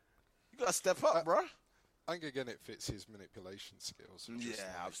 you gotta step up, bro. I think again it fits his manipulation skills. Yeah, like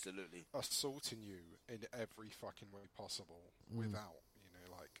absolutely. Assaulting you in every fucking way possible without,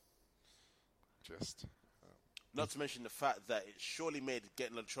 like, just. Not to mention the fact that it surely made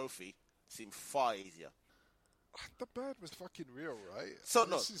getting a trophy seem far easier. The bird was fucking real, right? So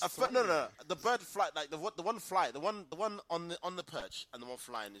no, the bird fly, like the one on the perch and the one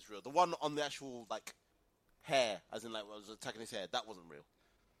flying is real. The one on the actual like hair, as in like was attacking his hair, that wasn't real.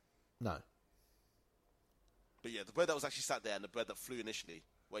 No. But yeah, the bird that was actually sat there and the bird that flew initially,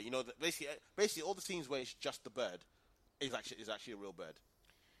 where basically all the scenes where it's just the bird is actually a real bird.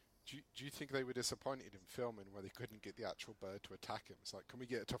 Do you think they were disappointed in filming where they couldn't get the actual bird to attack him? It's like, can we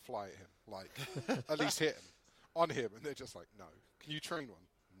get it to fly at him? Like, at least hit him. On him. And they're just like, no. Can you train one?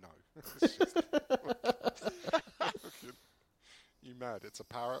 No. It's just, you mad? It's a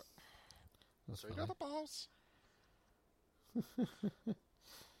parrot. That's so you got the balls.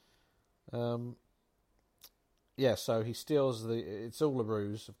 Yeah, so he steals it's all a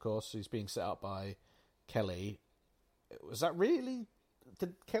ruse, of course. He's being set up by Kelly. Was that really...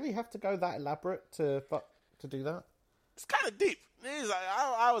 Did Kelly have to go that elaborate to do that? It's kind of deep. It is like,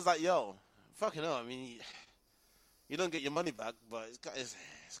 I was like, yo, fucking hell. I mean, you don't get your money back, but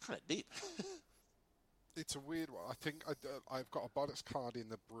it's kind of deep. It's a weird one. I think I've got a bollocks card in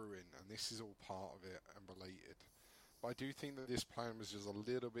the brewing, and this is all part of it and related. But I do think that this plan was just a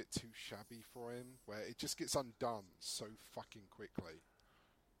little bit too shabby for him, where it just gets undone so fucking quickly,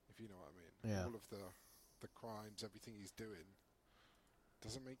 if you know what I mean. Yeah. All of the crimes, everything he's doing.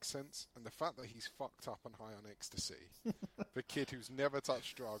 Doesn't make sense. And the fact that he's fucked up and high on ecstasy, the kid who's never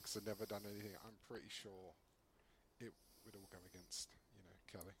touched drugs and never done anything, I'm pretty sure it would all go against,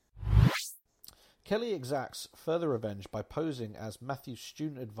 Kelly. Kelly exacts further revenge by posing as Matthew's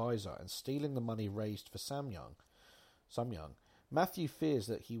student advisor and stealing the money raised for Sam Young. Matthew fears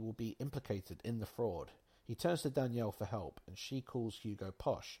that he will be implicated in the fraud. He turns to Danielle for help, and she calls Hugo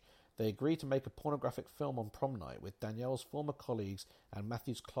posh. They agree to make a pornographic film on prom night with Danielle's former colleagues and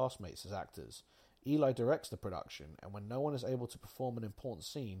Matthew's classmates as actors. Eli directs the production, and when no one is able to perform an important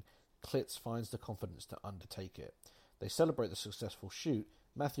scene, Klitz finds the confidence to undertake it. They celebrate the successful shoot.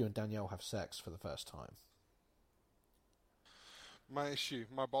 Matthew and Danielle have sex for the first time. My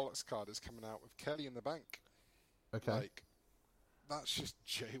bollocks card is coming out with Kelly in the bank. Okay. Like, that's just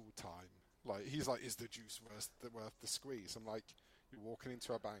jail time. Like, he's like, is the juice worth the squeeze? I'm like, you're walking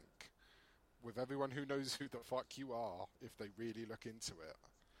into a bank with everyone who knows who the fuck you are if they really look into it,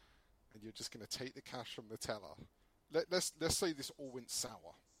 and you're just going to take the cash from the teller. Let's say this all went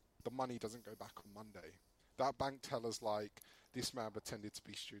sour. the money doesn't go back on Monday. That bank teller's like, this man pretended to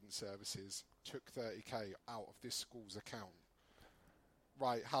be student services, took 30k out of this school's account.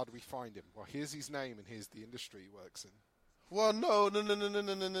 Right, how do we find him? Well, here's his name and here's the industry he works in. Well, no.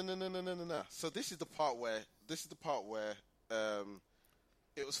 So this is the part where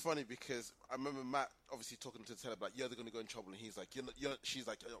it was funny because I remember Matt obviously talking to the teller like, "Yeah, they're going to go in trouble," and he's like, she's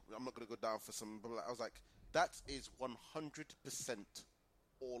like, "I'm not going to go down for some." Blah, blah. I was like, "That is 100%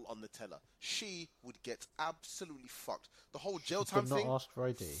 all on the teller. She would get absolutely fucked. The whole jail time did not thing. ask for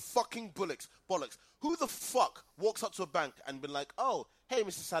ID. Fucking bollocks. Who the fuck walks up to a bank and been like, "Oh, hey,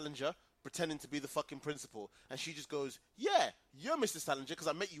 Mr. Salinger," pretending to be the fucking principal, and she just goes, "Yeah, you're Mr. Salinger because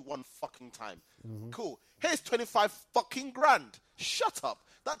I met you one fucking time. Cool. Here's 25 fucking grand. Shut up."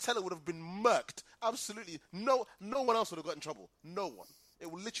 That teller would have been murked. Absolutely. No one else would have got in trouble. No one. It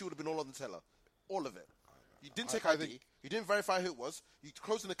literally would have been all on the teller. All of it. You didn't take ID. You didn't verify who it was. You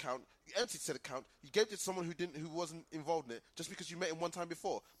closed an account. You emptied said account. You gave it to someone who wasn't involved in it just because you met him one time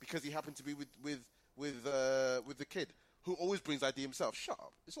before because he happened to be with the kid who always brings ID himself. Shut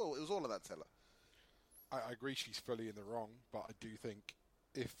up. It was all of that teller. I agree she's fully in the wrong, but I do think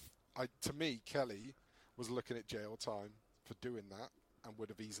to me, Kelly was looking at jail time for doing that and would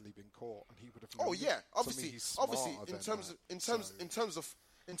have easily been caught, and he would have. Oh yeah, obviously, in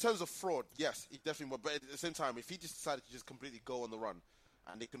terms of fraud, yes, he definitely would. But at the same time, if he just decided to just completely go on the run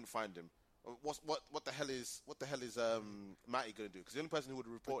and they couldn't find him, what the hell is Matty going to do? Because the only person who would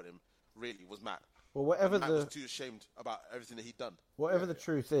have reported him really was Matt. Well, whatever Matt was too ashamed about everything that he'd done. Whatever the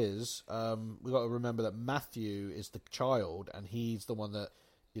truth is, we've got to remember that Matthew is the child, and he's the one that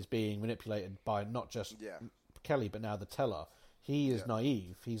is being manipulated by not just Kelly, but now the teller. He is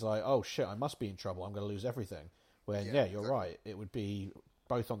naive. He's like, "Oh shit, I must be in trouble. I'm going to lose everything." When you're exactly right. It would be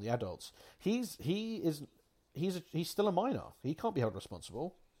both on the adults. He's still a minor. He can't be held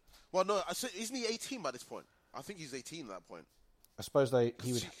responsible. Well, no, isn't he 18 by this point? I think he's 18 at that point. I suppose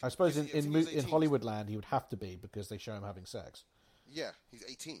in Hollywood land he would have to be because they show him having sex. Yeah, he's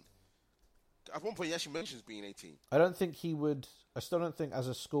 18. At one point he actually mentions being 18. I still don't think as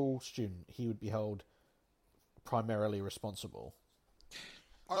a school student he would be held primarily responsible.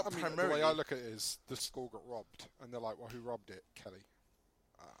 I mean, the way I look at it is the school got robbed, and they're like, "Well, who robbed it? Kelly."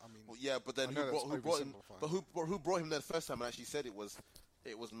 Well, yeah, but then who brought him? But who brought him there the first time and actually said it was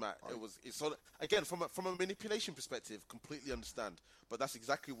Matt. Right. It's sort of, again from a manipulation perspective, completely understand. But that's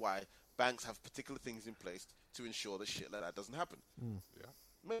exactly why banks have particular things in place to ensure that shit like that doesn't happen. Yeah,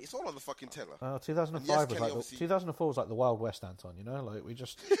 mate, it's all on the fucking teller. 2005 2004 was like the Wild West, Anton. You know, like it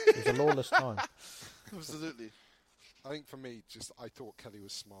was a lawless time. Absolutely. I think for me, I thought Kelly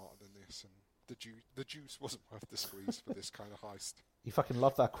was smarter than this, and the juice wasn't worth the squeeze for this kind of heist. You fucking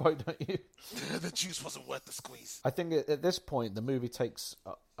love that quote, don't you? The juice wasn't worth the squeeze. I think at this point, the movie takes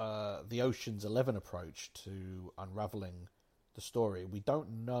the Ocean's 11 approach to unraveling the story. We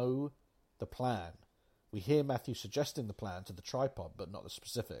don't know the plan. We hear Matthew suggesting the plan to the tripod, but not the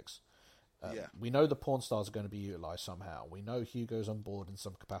specifics. We know the porn stars are going to be utilised somehow. We know Hugo's on board in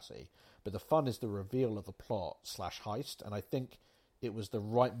some capacity. But the fun is the reveal of the plot / heist, and I think it was the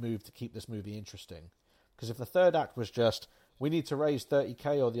right move to keep this movie interesting. Because if the third act was just, we need to raise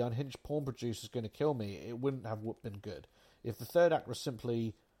 30k or the unhinged porn producer is going to kill me, it wouldn't have been good. If the third act was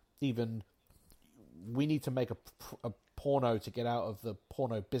simply even, we need to make a porno to get out of the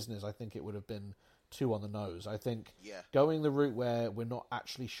porno business, I think it would have been too on the nose. I think going the route where we're not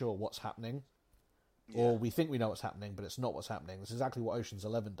actually sure what's happening, or we think we know what's happening, but it's not what's happening. That's exactly what Ocean's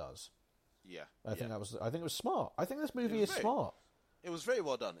 11 does. Yeah, I think it was smart. I think this movie is smart. It was very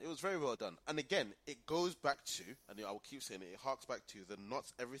well done. And again, it goes back to, and I will keep saying it harks back to the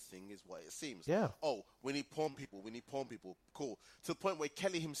not everything is what it seems. Yeah. Oh, we need porn people. Cool. To the point where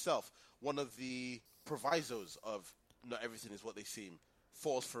Kelly himself, one of the provisos of not everything is what they seem,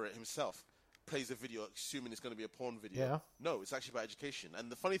 falls for it himself. Plays a video assuming it's going to be a porn video. Yeah. No, it's actually about education.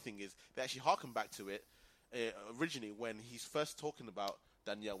 And the funny thing is, they actually harken back to it originally when he's first talking about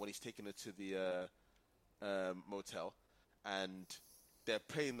Danielle, when he's taking her to the motel, and they're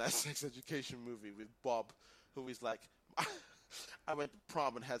playing that sex education movie with Bob, who is like, I went to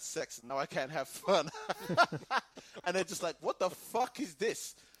prom and had sex, and now I can't have fun. And they're just like, what the fuck is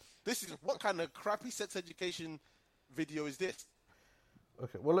this? What kind of crappy sex education video is this?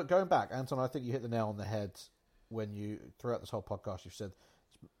 Okay, well, look, going back, Anton, I think you hit the nail on the head when throughout this whole podcast, you've said,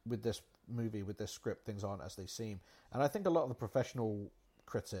 with this movie, with this script, things aren't as they seem. And I think a lot of the professional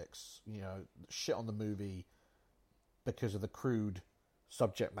critics, shit on the movie because of the crude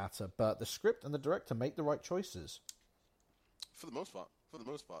subject matter, but the script and the director make the right choices. For the most part.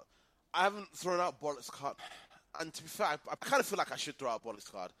 I haven't thrown out Bollocks card. And to be fair, I kind of feel like I should throw out Bollocks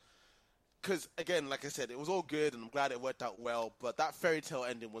card. because again, like I said, it was all good, and I'm glad it worked out well. But that fairy tale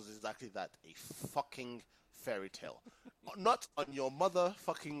ending was exactly that, a fucking fairy tale. Not on your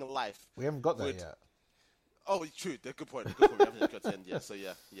motherfucking life. We haven't got there yet. Oh, true. Good point. We haven't got to end yet. So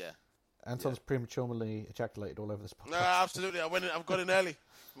yeah. Anton's prematurely ejaculated all over this podcast. No, absolutely. I've got in early.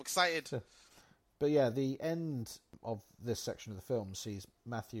 I'm excited. But yeah, the end of this section of the film sees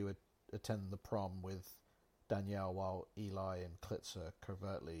Matthew attend the prom with Danielle while Eli and Klitz are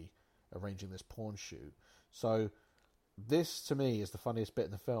covertly arranging this porn shoot. So this, to me, is the funniest bit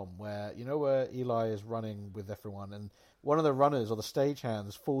in the film, where Eli is running with everyone, and one of the runners or the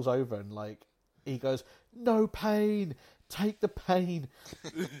stagehands falls over, and like he goes, "No pain, take the pain."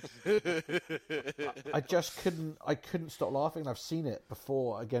 I just couldn't stop laughing. I've seen it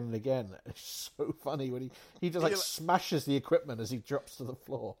before again and again. It's so funny when he just like smashes the equipment as he drops to the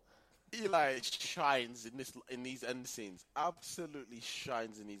floor. Eli shines in these end scenes. Absolutely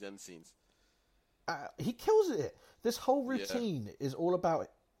shines in these end scenes. He kills it. This whole routine is all about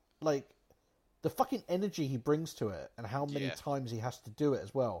like the fucking energy he brings to it, and how many times he has to do it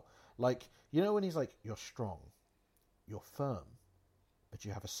as well. Like, when he's like, "You're strong, you're firm, but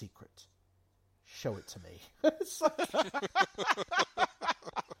you have a secret. Show it to me." It's like...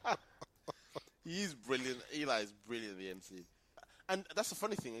 He's brilliant. Eli is brilliant in the end scene. And that's the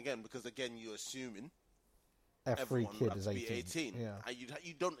funny thing, again, because, again, you're assuming every kid is 18. Yeah. And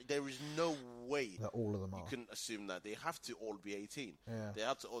you don't, there is no way that all of them are. You couldn't assume that. They have to all be 18. Yeah. They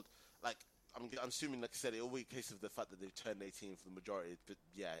have to all, like, I'm assuming, like I said, it will be a case of the fact that they've turned 18 for the majority. But,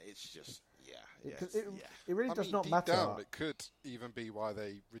 yeah, it's just, It really does not deep matter. Down, it could even be why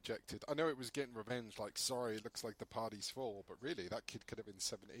they rejected. I know it was getting revenge, like, sorry, it looks like the party's full, but really, that kid could have been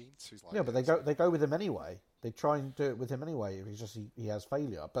 17. So he's like, yeah, but they go with him anyway. They try and do it with him anyway. It's just he has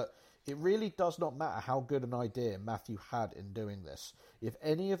failure. But it really does not matter how good an idea Matthew had in doing this. If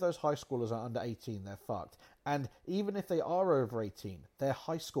any of those high schoolers are under 18, they're fucked. And even if they are over 18, they're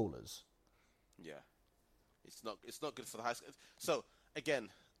high schoolers. Yeah. It's not good for the high school. So, again,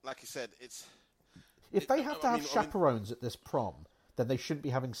 like you said, it's... If they have to have chaperones at this prom, then they shouldn't be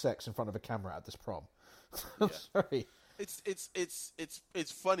having sex in front of a camera at this prom. I'm sorry.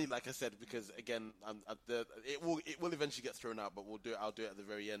 It's funny, like I said, because again, it will eventually get thrown out, but I'll do it at the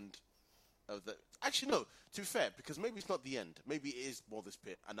very end of the. Actually, no. To be fair, because maybe it's not the end. Maybe it is more this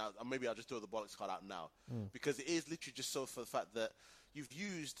bit, and maybe I'll just throw the bollocks card out now, because it is literally just so for the fact that you've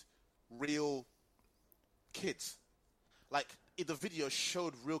used real kids, like the video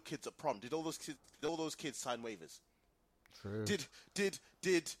showed real kids at prom. Did all those kids sign waivers? True. Did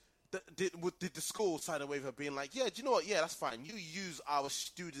the school sign a waiver being like, yeah, do you know what? Yeah, that's fine. You use our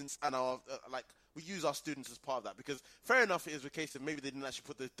students and our we use our students as part of that, because fair enough, it is the case that maybe they didn't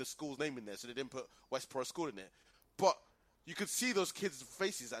actually put the school's name in there, so they didn't put Westboro School in it. But you could see those kids'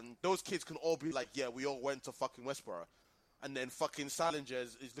 faces, and those kids can all be like, yeah, we all went to fucking Westboro. And then fucking Salinger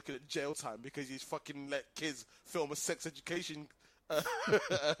is looking at jail time because he's fucking let kids film a sex education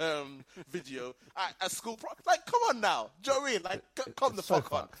video at school. Like, come on now. Do you know what I mean? Like, come the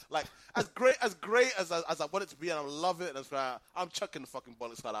fuck on. Like, as great as I want it to be, and I love it, that's why I'm chucking the fucking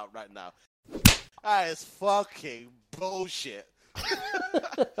bollocks out right now. That is fucking bullshit.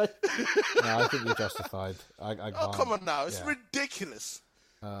 No, I think you're justified. I can't. Come on now. It's ridiculous.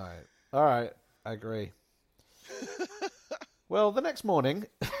 All right. I agree. Well, the next morning,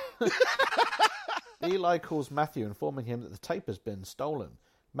 Eli calls Matthew, informing him that the tape has been stolen.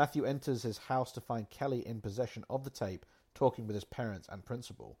 Matthew enters his house to find Kelly in possession of the tape, talking with his parents and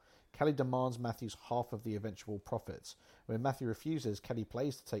principal. Kelly demands Matthew's half of the eventual profits. When Matthew refuses, Kelly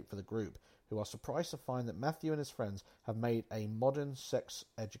plays the tape for the group, who are surprised to find that Matthew and his friends have made a modern sex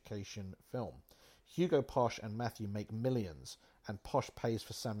education film. Hugo, Posh, and Matthew make millions, and Posh pays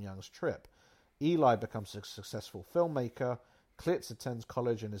for Sam Young's trip. Eli becomes a successful filmmaker. Klitz attends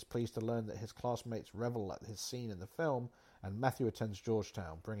college and is pleased to learn that his classmates revel at his scene in the film, and Matthew attends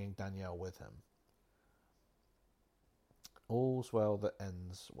Georgetown, bringing Danielle with him. All's well that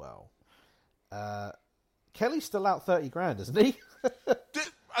ends well. Kelly's still out 30 grand, isn't he?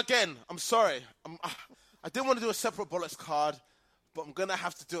 Again, I'm sorry. I didn't want to do a separate bollocks card, but I'm going to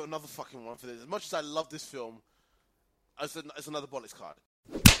have to do another fucking one for this. As much as I love this film, as another bollocks card.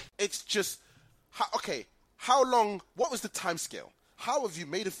 It's just... How long... What was the time scale? How have you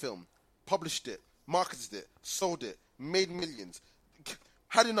made a film, published it, marketed it, sold it, made millions,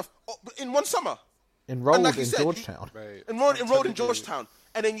 had enough... in one summer? Enrolled in Georgetown. Enrolled in Georgetown.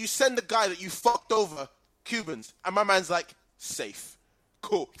 And then you send the guy that you fucked over Cubans. And my man's like, safe.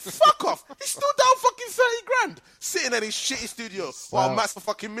 Cool. Fuck off. He's still down fucking 30 grand sitting in his shitty studio while Matt's a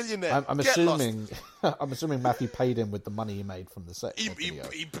fucking millionaire. I'm Get assuming lost. I'm assuming Matthew paid him with the money he made from the set.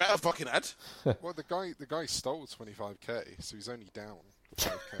 He better fucking had. Well, the guy stole 25k, so he's only down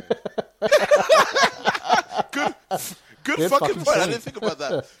 5k. Good fucking point. I didn't think about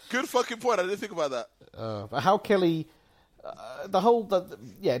that. Good fucking point. I didn't think about that. But how Kelly,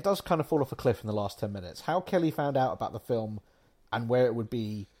 it does kind of fall off a cliff in the last 10 minutes. How Kelly found out about the film and where it would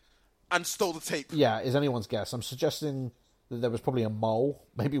be, and stole the tape. Yeah, is anyone's guess. I'm suggesting that there was probably a mole,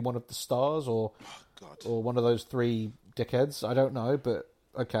 maybe one of the stars, or one of those three dickheads. I don't know, but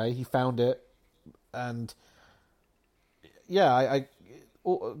okay, he found it, and yeah,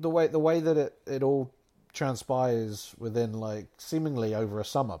 the way that it all transpires within like seemingly over a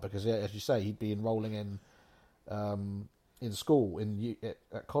summer, because as you say, he'd be enrolling in school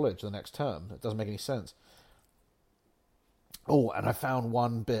at college the next term. It doesn't make any sense. Oh, and I found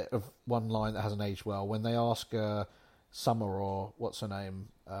one line that hasn't aged well. When they ask Summer, or what's her name,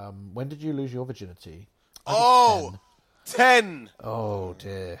 when did you lose your virginity? 10. Oh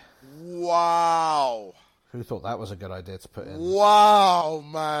dear. Wow. Who thought that was a good idea to put in? Wow,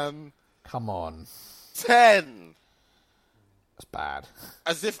 man. Come on. 10. That's bad.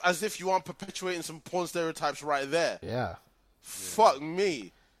 As if you aren't perpetuating some porn stereotypes right there. Yeah. Fuck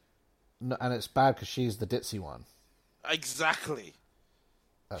me. No, and it's bad because she's the ditzy one. Exactly.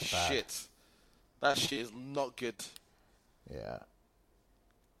 That's bad. Shit. That shit is not good. Yeah.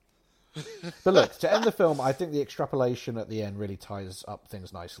 But look, to end the film, I think the extrapolation at the end really ties up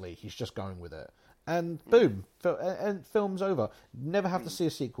things nicely. He's just going with it. And boom, and film's over. Never have to see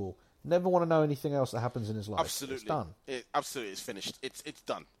a sequel. Never want to know anything else that happens in his life. Absolutely. It's done. Absolutely, it's finished. It's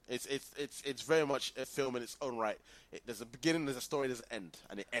done. It's very much a film in its own right. There's a beginning, there's a story, there's an end,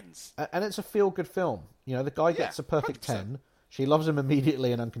 and it ends. And it's a feel-good film. You know, the guy gets a perfect 100%. 10. She loves him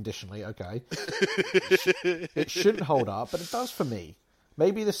immediately and unconditionally. Okay. It shouldn't hold up, but it does for me.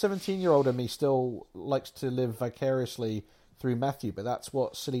 Maybe the 17-year-old in me still likes to live vicariously through Matthew, but that's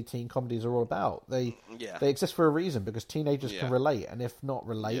what silly teen comedies are all about. They exist for a reason, because teenagers can relate, and if not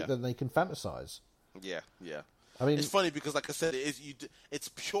relate, then they can fantasize. Yeah. I mean, it's funny because, like I said, it's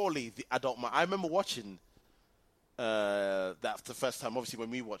purely the adult mind. I remember watching that the first time, obviously when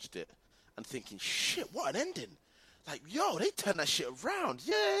we watched it, and thinking, "Shit, what an ending!" Like, yo, they turned that shit around,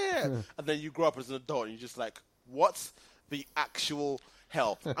 yeah. And then you grow up as an adult, and you're just like, "What the actual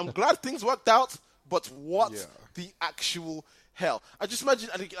hell?" I'm glad things worked out, but what the actual hell? I just imagine,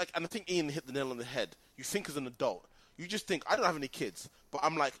 and I think Ian hit the nail on the head. You think as an adult, you just think, I don't have any kids, but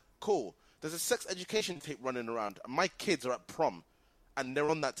I'm like, cool. There's a sex education tape running around, and my kids are at prom, and they're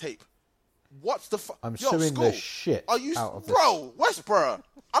on that tape. What's the fuck? I'm suing the shit out of this. Bro, Westboro,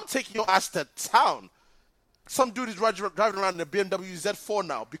 I'm taking your ass to town. Some dude is driving around in a BMW Z4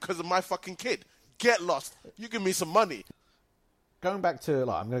 now because of my fucking kid. Get lost. You give me some money. Going back to,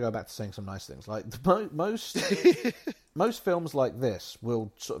 I'm going to go back to saying some nice things. Like, most films like this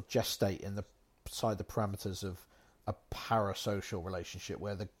will sort of gestate inside the parameters of a parasocial relationship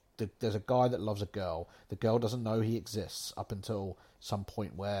where there's a guy that loves a girl. The girl doesn't know he exists up until some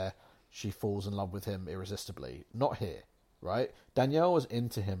point where she falls in love with him irresistibly. Not here, right? Danielle was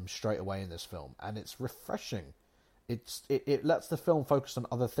into him straight away in this film, and it's refreshing. It lets the film focus on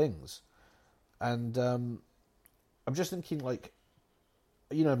other things. And I'm just thinking, like,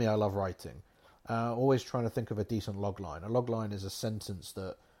 you know me, I love writing. Always trying to think of a decent logline. A logline is a sentence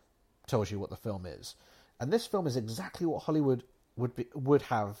that tells you what the film is. And this film is exactly what Hollywood would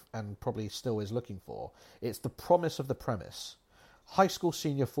have and probably still is looking for. It's the promise of the premise. High school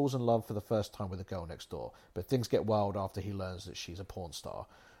senior falls in love for the first time with a girl next door, but things get wild after he learns that she's a porn star.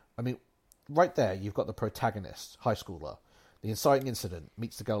 I mean, right there, you've got the protagonist, high schooler. The inciting incident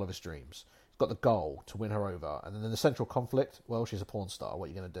meets the girl of his dreams. He's got the goal to win her over, and then the central conflict, well, she's a porn star. What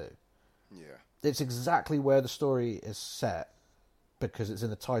are you going to do? Yeah. It's exactly where the story is set, because it's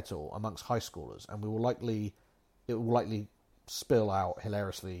in the title, amongst high schoolers, and it will likely spill out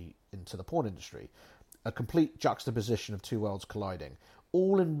hilariously into the porn industry. A complete juxtaposition of two worlds colliding,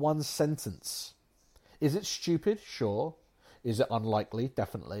 all in one sentence. Is it stupid? Sure. Is it unlikely?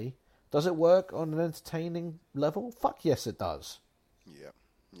 Definitely. Does it work on an entertaining level? Fuck yes, it does.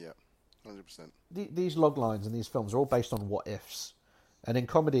 Yeah, 100%. These log lines in these films are all based on what ifs, and in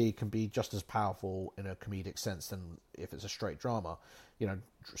comedy it can be just as powerful in a comedic sense than if it's a straight drama. You know,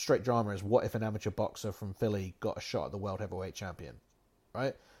 straight drama is what if an amateur boxer from Philly got a shot at the world heavyweight champion,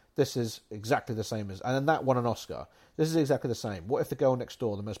 right? This is exactly the same as, and that won an Oscar. This is exactly the same. What if the girl next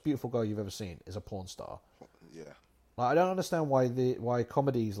door, the most beautiful girl you've ever seen, is a porn star? Yeah. Like, I don't understand why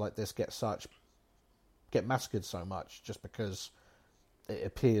comedies like this get massacred so much, just because it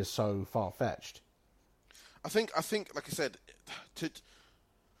appears so far-fetched. I think, like I said,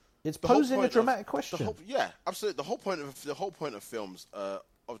 it's posing a dramatic question. Absolutely. The whole point of films, the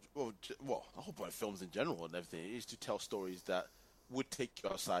whole point of films in general and everything is to tell stories that would take you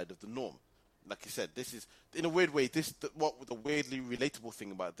outside of the norm. Like I said, this is, in a weird way, the weirdly relatable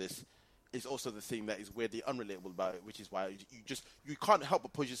thing about this is also the thing that is weirdly unrelatable about it, which is why you can't help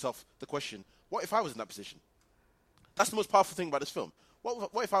but pose yourself the question: what if I was in that position? That's the most powerful thing about this film.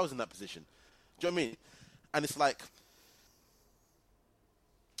 What if I was in that position? Do you know what I mean? And it's like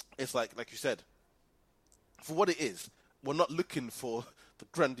you said, for what it is, we're not looking for the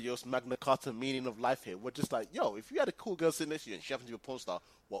grandiose Magna Carta meaning of life here. We're just like, yo, if you had a cool girl sitting next to you and she happened to be a porn star,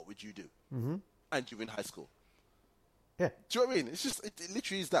 what would you do? Mm-hmm. And you're in high school. Yeah. Do you know what I mean? It's just, it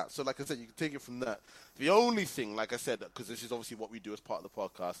literally is that. So like I said, you can take it from that. The only thing, like I said, because this is obviously what we do as part of the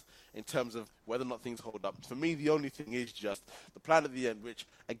podcast, in terms of whether or not things hold up, for me, the only thing is just the plan at the end, which,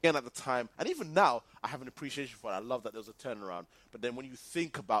 again, at the time, and even now, I have an appreciation for it. I love that there was a turnaround. But then when you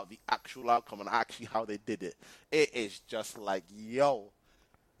think about the actual outcome and actually how they did it, it is just like, yo,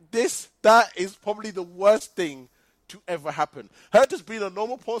 that is probably the worst thing to ever happen. Her just being a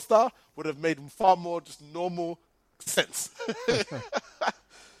normal porn star would have made far more just normal sense.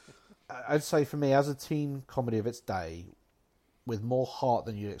 I'd say for me, as a teen comedy of its day, with more heart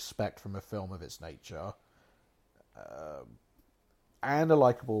than you'd expect from a film of its nature, and a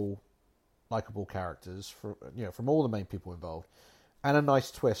likable characters from all the main people involved, and a nice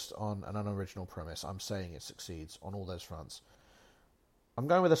twist on an unoriginal premise, I'm saying it succeeds on all those fronts. I'm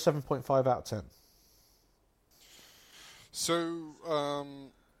going with a 7.5 out of 10. So,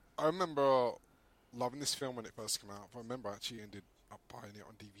 I remember loving this film when it first came out. I remember I actually ended up buying it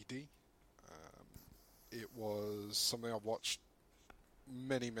on DVD. It was something I watched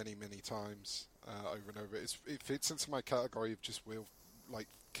many, many, many times over and over. It fits into my category of just real, like,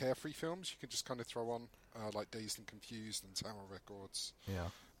 carefree films you can just kind of throw on, like Dazed and Confused and Tower Records. Yeah.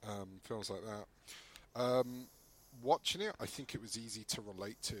 Films like that. Watching it, I think it was easy to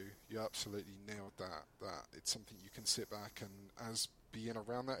relate to. You absolutely nailed that it's something you can sit back and, as being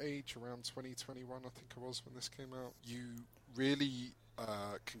around that age, around 2021, I think it was when this came out, you really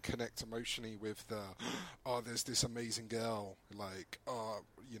can connect emotionally with there's this amazing girl, like, all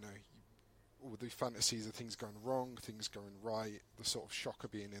the fantasies of things going wrong, things going right, the sort of shock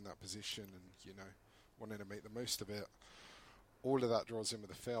of being in that position and, wanting to make the most of it. All of that draws in with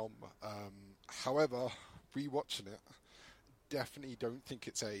the film. However, rewatching it, definitely don't think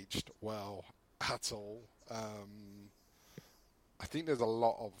it's aged well at all. I think there's a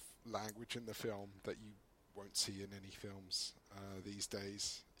lot of language in the film that you won't see in any films these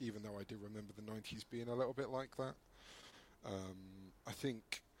days, even though I do remember the 90s being a little bit like that. I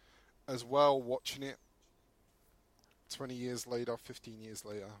think, as well, watching it 20 years later, 15 years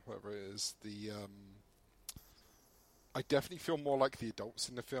later, whatever it is, I definitely feel more like the adults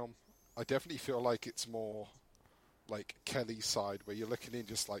in the film. I definitely feel like it's more like Kelly's side, where you're looking in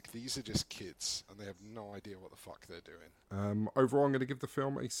just like, these are just kids and they have no idea what the fuck they're doing. Overall, I'm going to give the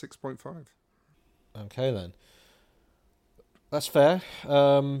film a 6.5. Okay, then. That's fair.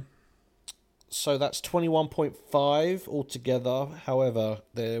 So that's 21.5 altogether. However,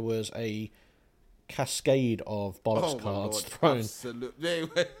 there was a cascade of bollocks cards thrown. Absolutely.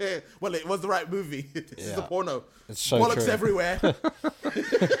 Well, it was the right movie. This is a porno. It's so bollocks true. everywhere.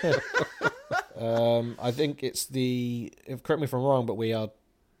 I think it's correct me if I'm wrong, but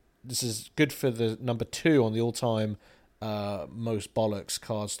this is good for the number 2 on the all-time most bollocks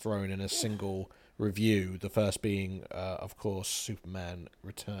cards thrown in a single review. The first being, of course, Superman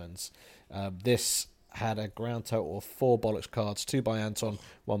Returns. This had a grand total of 4 bollocks cards, 2 by Anton,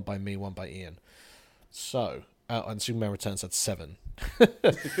 1 by me, 1 by Ian. So, and Superman Returns had 7.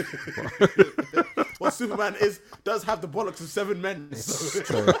 Well, Superman does have the bollocks of 7 men. So.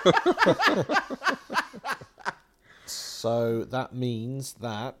 True. So that means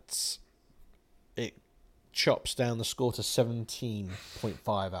that it chops down the score to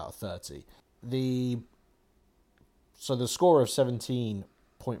 17.5 out of 30. So the score of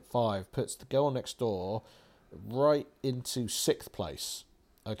 17.5 puts The Girl Next Door right into 6th place.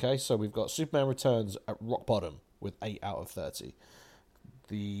 Okay, so we've got Superman Returns at rock bottom with 8 out of 30.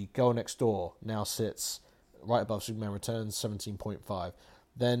 The Girl Next Door now sits right above Superman Returns, 17.5.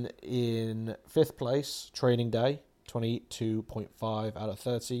 Then in 5th place, Training Day, 22.5 out of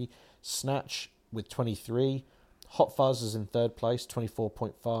 30. Snatch with 23. Hot Fuzz is in 3rd place,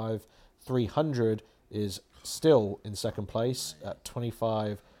 24.5. 300 is still in 2nd place at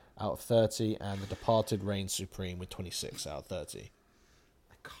 25 out of 30. And The Departed reigns supreme with 26 out of 30.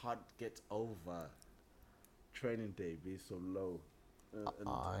 I can't get over Training Day being so low.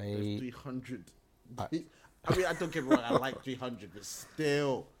 there's 300. I mean, I don't get me wrong. I like 300, but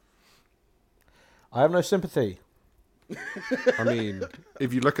still, I have no sympathy. I mean,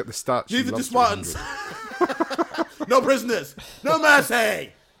 if you look at the stats, leave it to loves Spartans. 300. No prisoners, no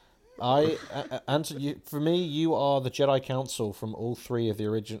mercy. For me, you are the Jedi Council from all three of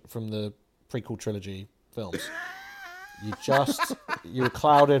from the prequel trilogy films. You were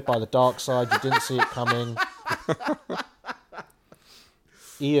clouded by the dark side. You didn't see it coming.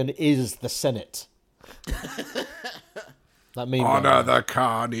 Ian is the Senate. That meme. Honor the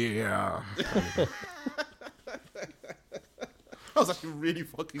Carnier. That was actually really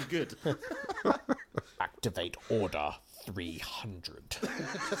fucking good. Activate Order 300.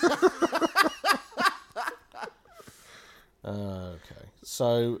 Okay,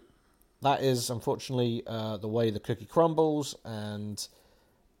 so that is unfortunately the way the cookie crumbles, and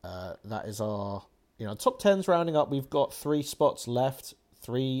that is our top 10's rounding up. We've got 3 spots left,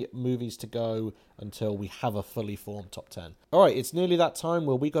 3 movies to go until we have a fully formed top 10. All right, it's nearly that time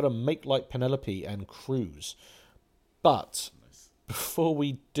where we got to make like Penelope and cruise. But before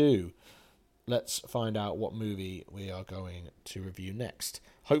we do, let's find out what movie we are going to review next.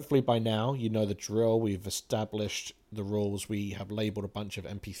 Hopefully by now you know the drill. We've established the rules. We have labelled a bunch of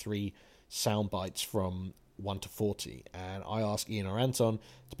MP3 sound bites from 1 to 40. And I ask Ian or Anton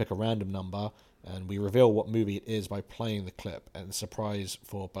to pick a random number, and we reveal what movie it is by playing the clip. And a surprise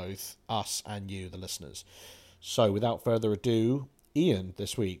for both us and you, the listeners. So without further ado, Ian,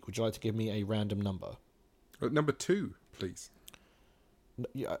 this week, would you like to give me a random number? Number 2, please.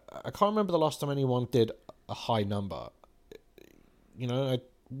 I can't remember the last time anyone did a high number.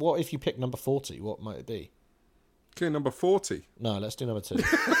 What if you pick number 40? What might it be? Okay, number 40. No, let's do number 2.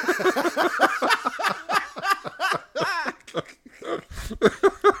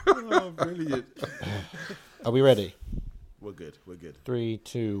 Oh, brilliant. Are we ready? We're good. 3,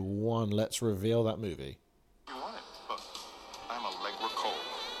 2, 1. Let's reveal that movie. You want it? Look, I'm Allegra Cole,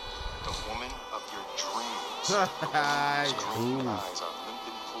 the woman of your dreams. Green eyes are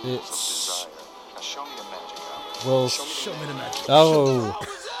limpid pools of desire. Now show me the magic, Albert. Well, Show me the magic. oh,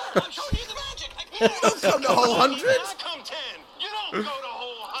 I'm showing you the magic. You don't come the whole 100. I come 10. You don't go the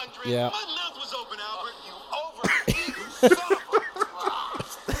whole 100. Yeah. My mouth was open, Albert. You overeat, son of a...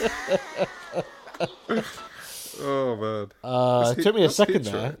 Oh, man. it took me a That's second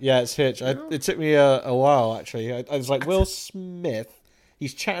Hitch, there. right? Yeah, it's Hitch. It took me a while, actually. I was like, Will Smith,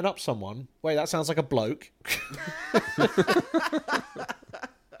 he's chatting up someone. Wait, that sounds like a bloke.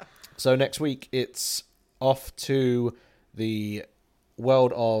 So next week, it's off to the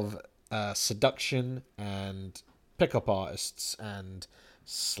world of seduction and pickup artists and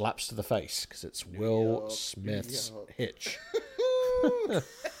slaps to the face, because it's Will Smith's Hitch.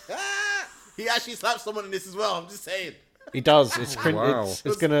 He actually slapped someone in this as well. I'm just saying. He does. It's Wow.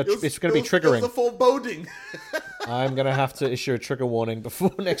 it's gonna be It was triggering. a foreboding. I'm gonna have to issue a trigger warning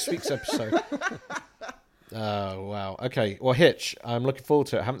before next week's episode. Oh wow. Okay. Well, Hitch. I'm looking forward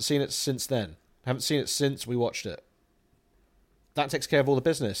to it. I haven't seen it since then. Haven't seen it since we watched it. That takes care of all the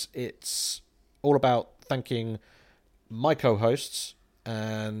business. It's all about thanking my co-hosts,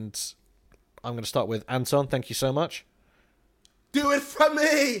 and I'm going to start with Anton. Thank you so much. Do it for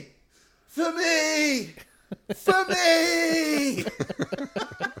me! For me! For me!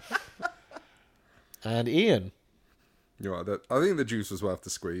 And Ian. You're right, I think the juice was worth the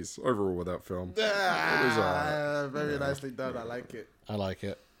squeeze overall with that film. It was alright. Very nicely done. I like it. I like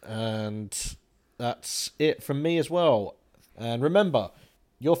it. And that's it from me as well. And remember,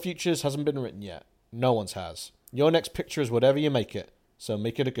 your futures hasn't been written yet. No one's has. Your next picture is whatever you make it. So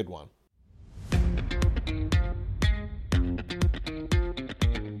make it a good one.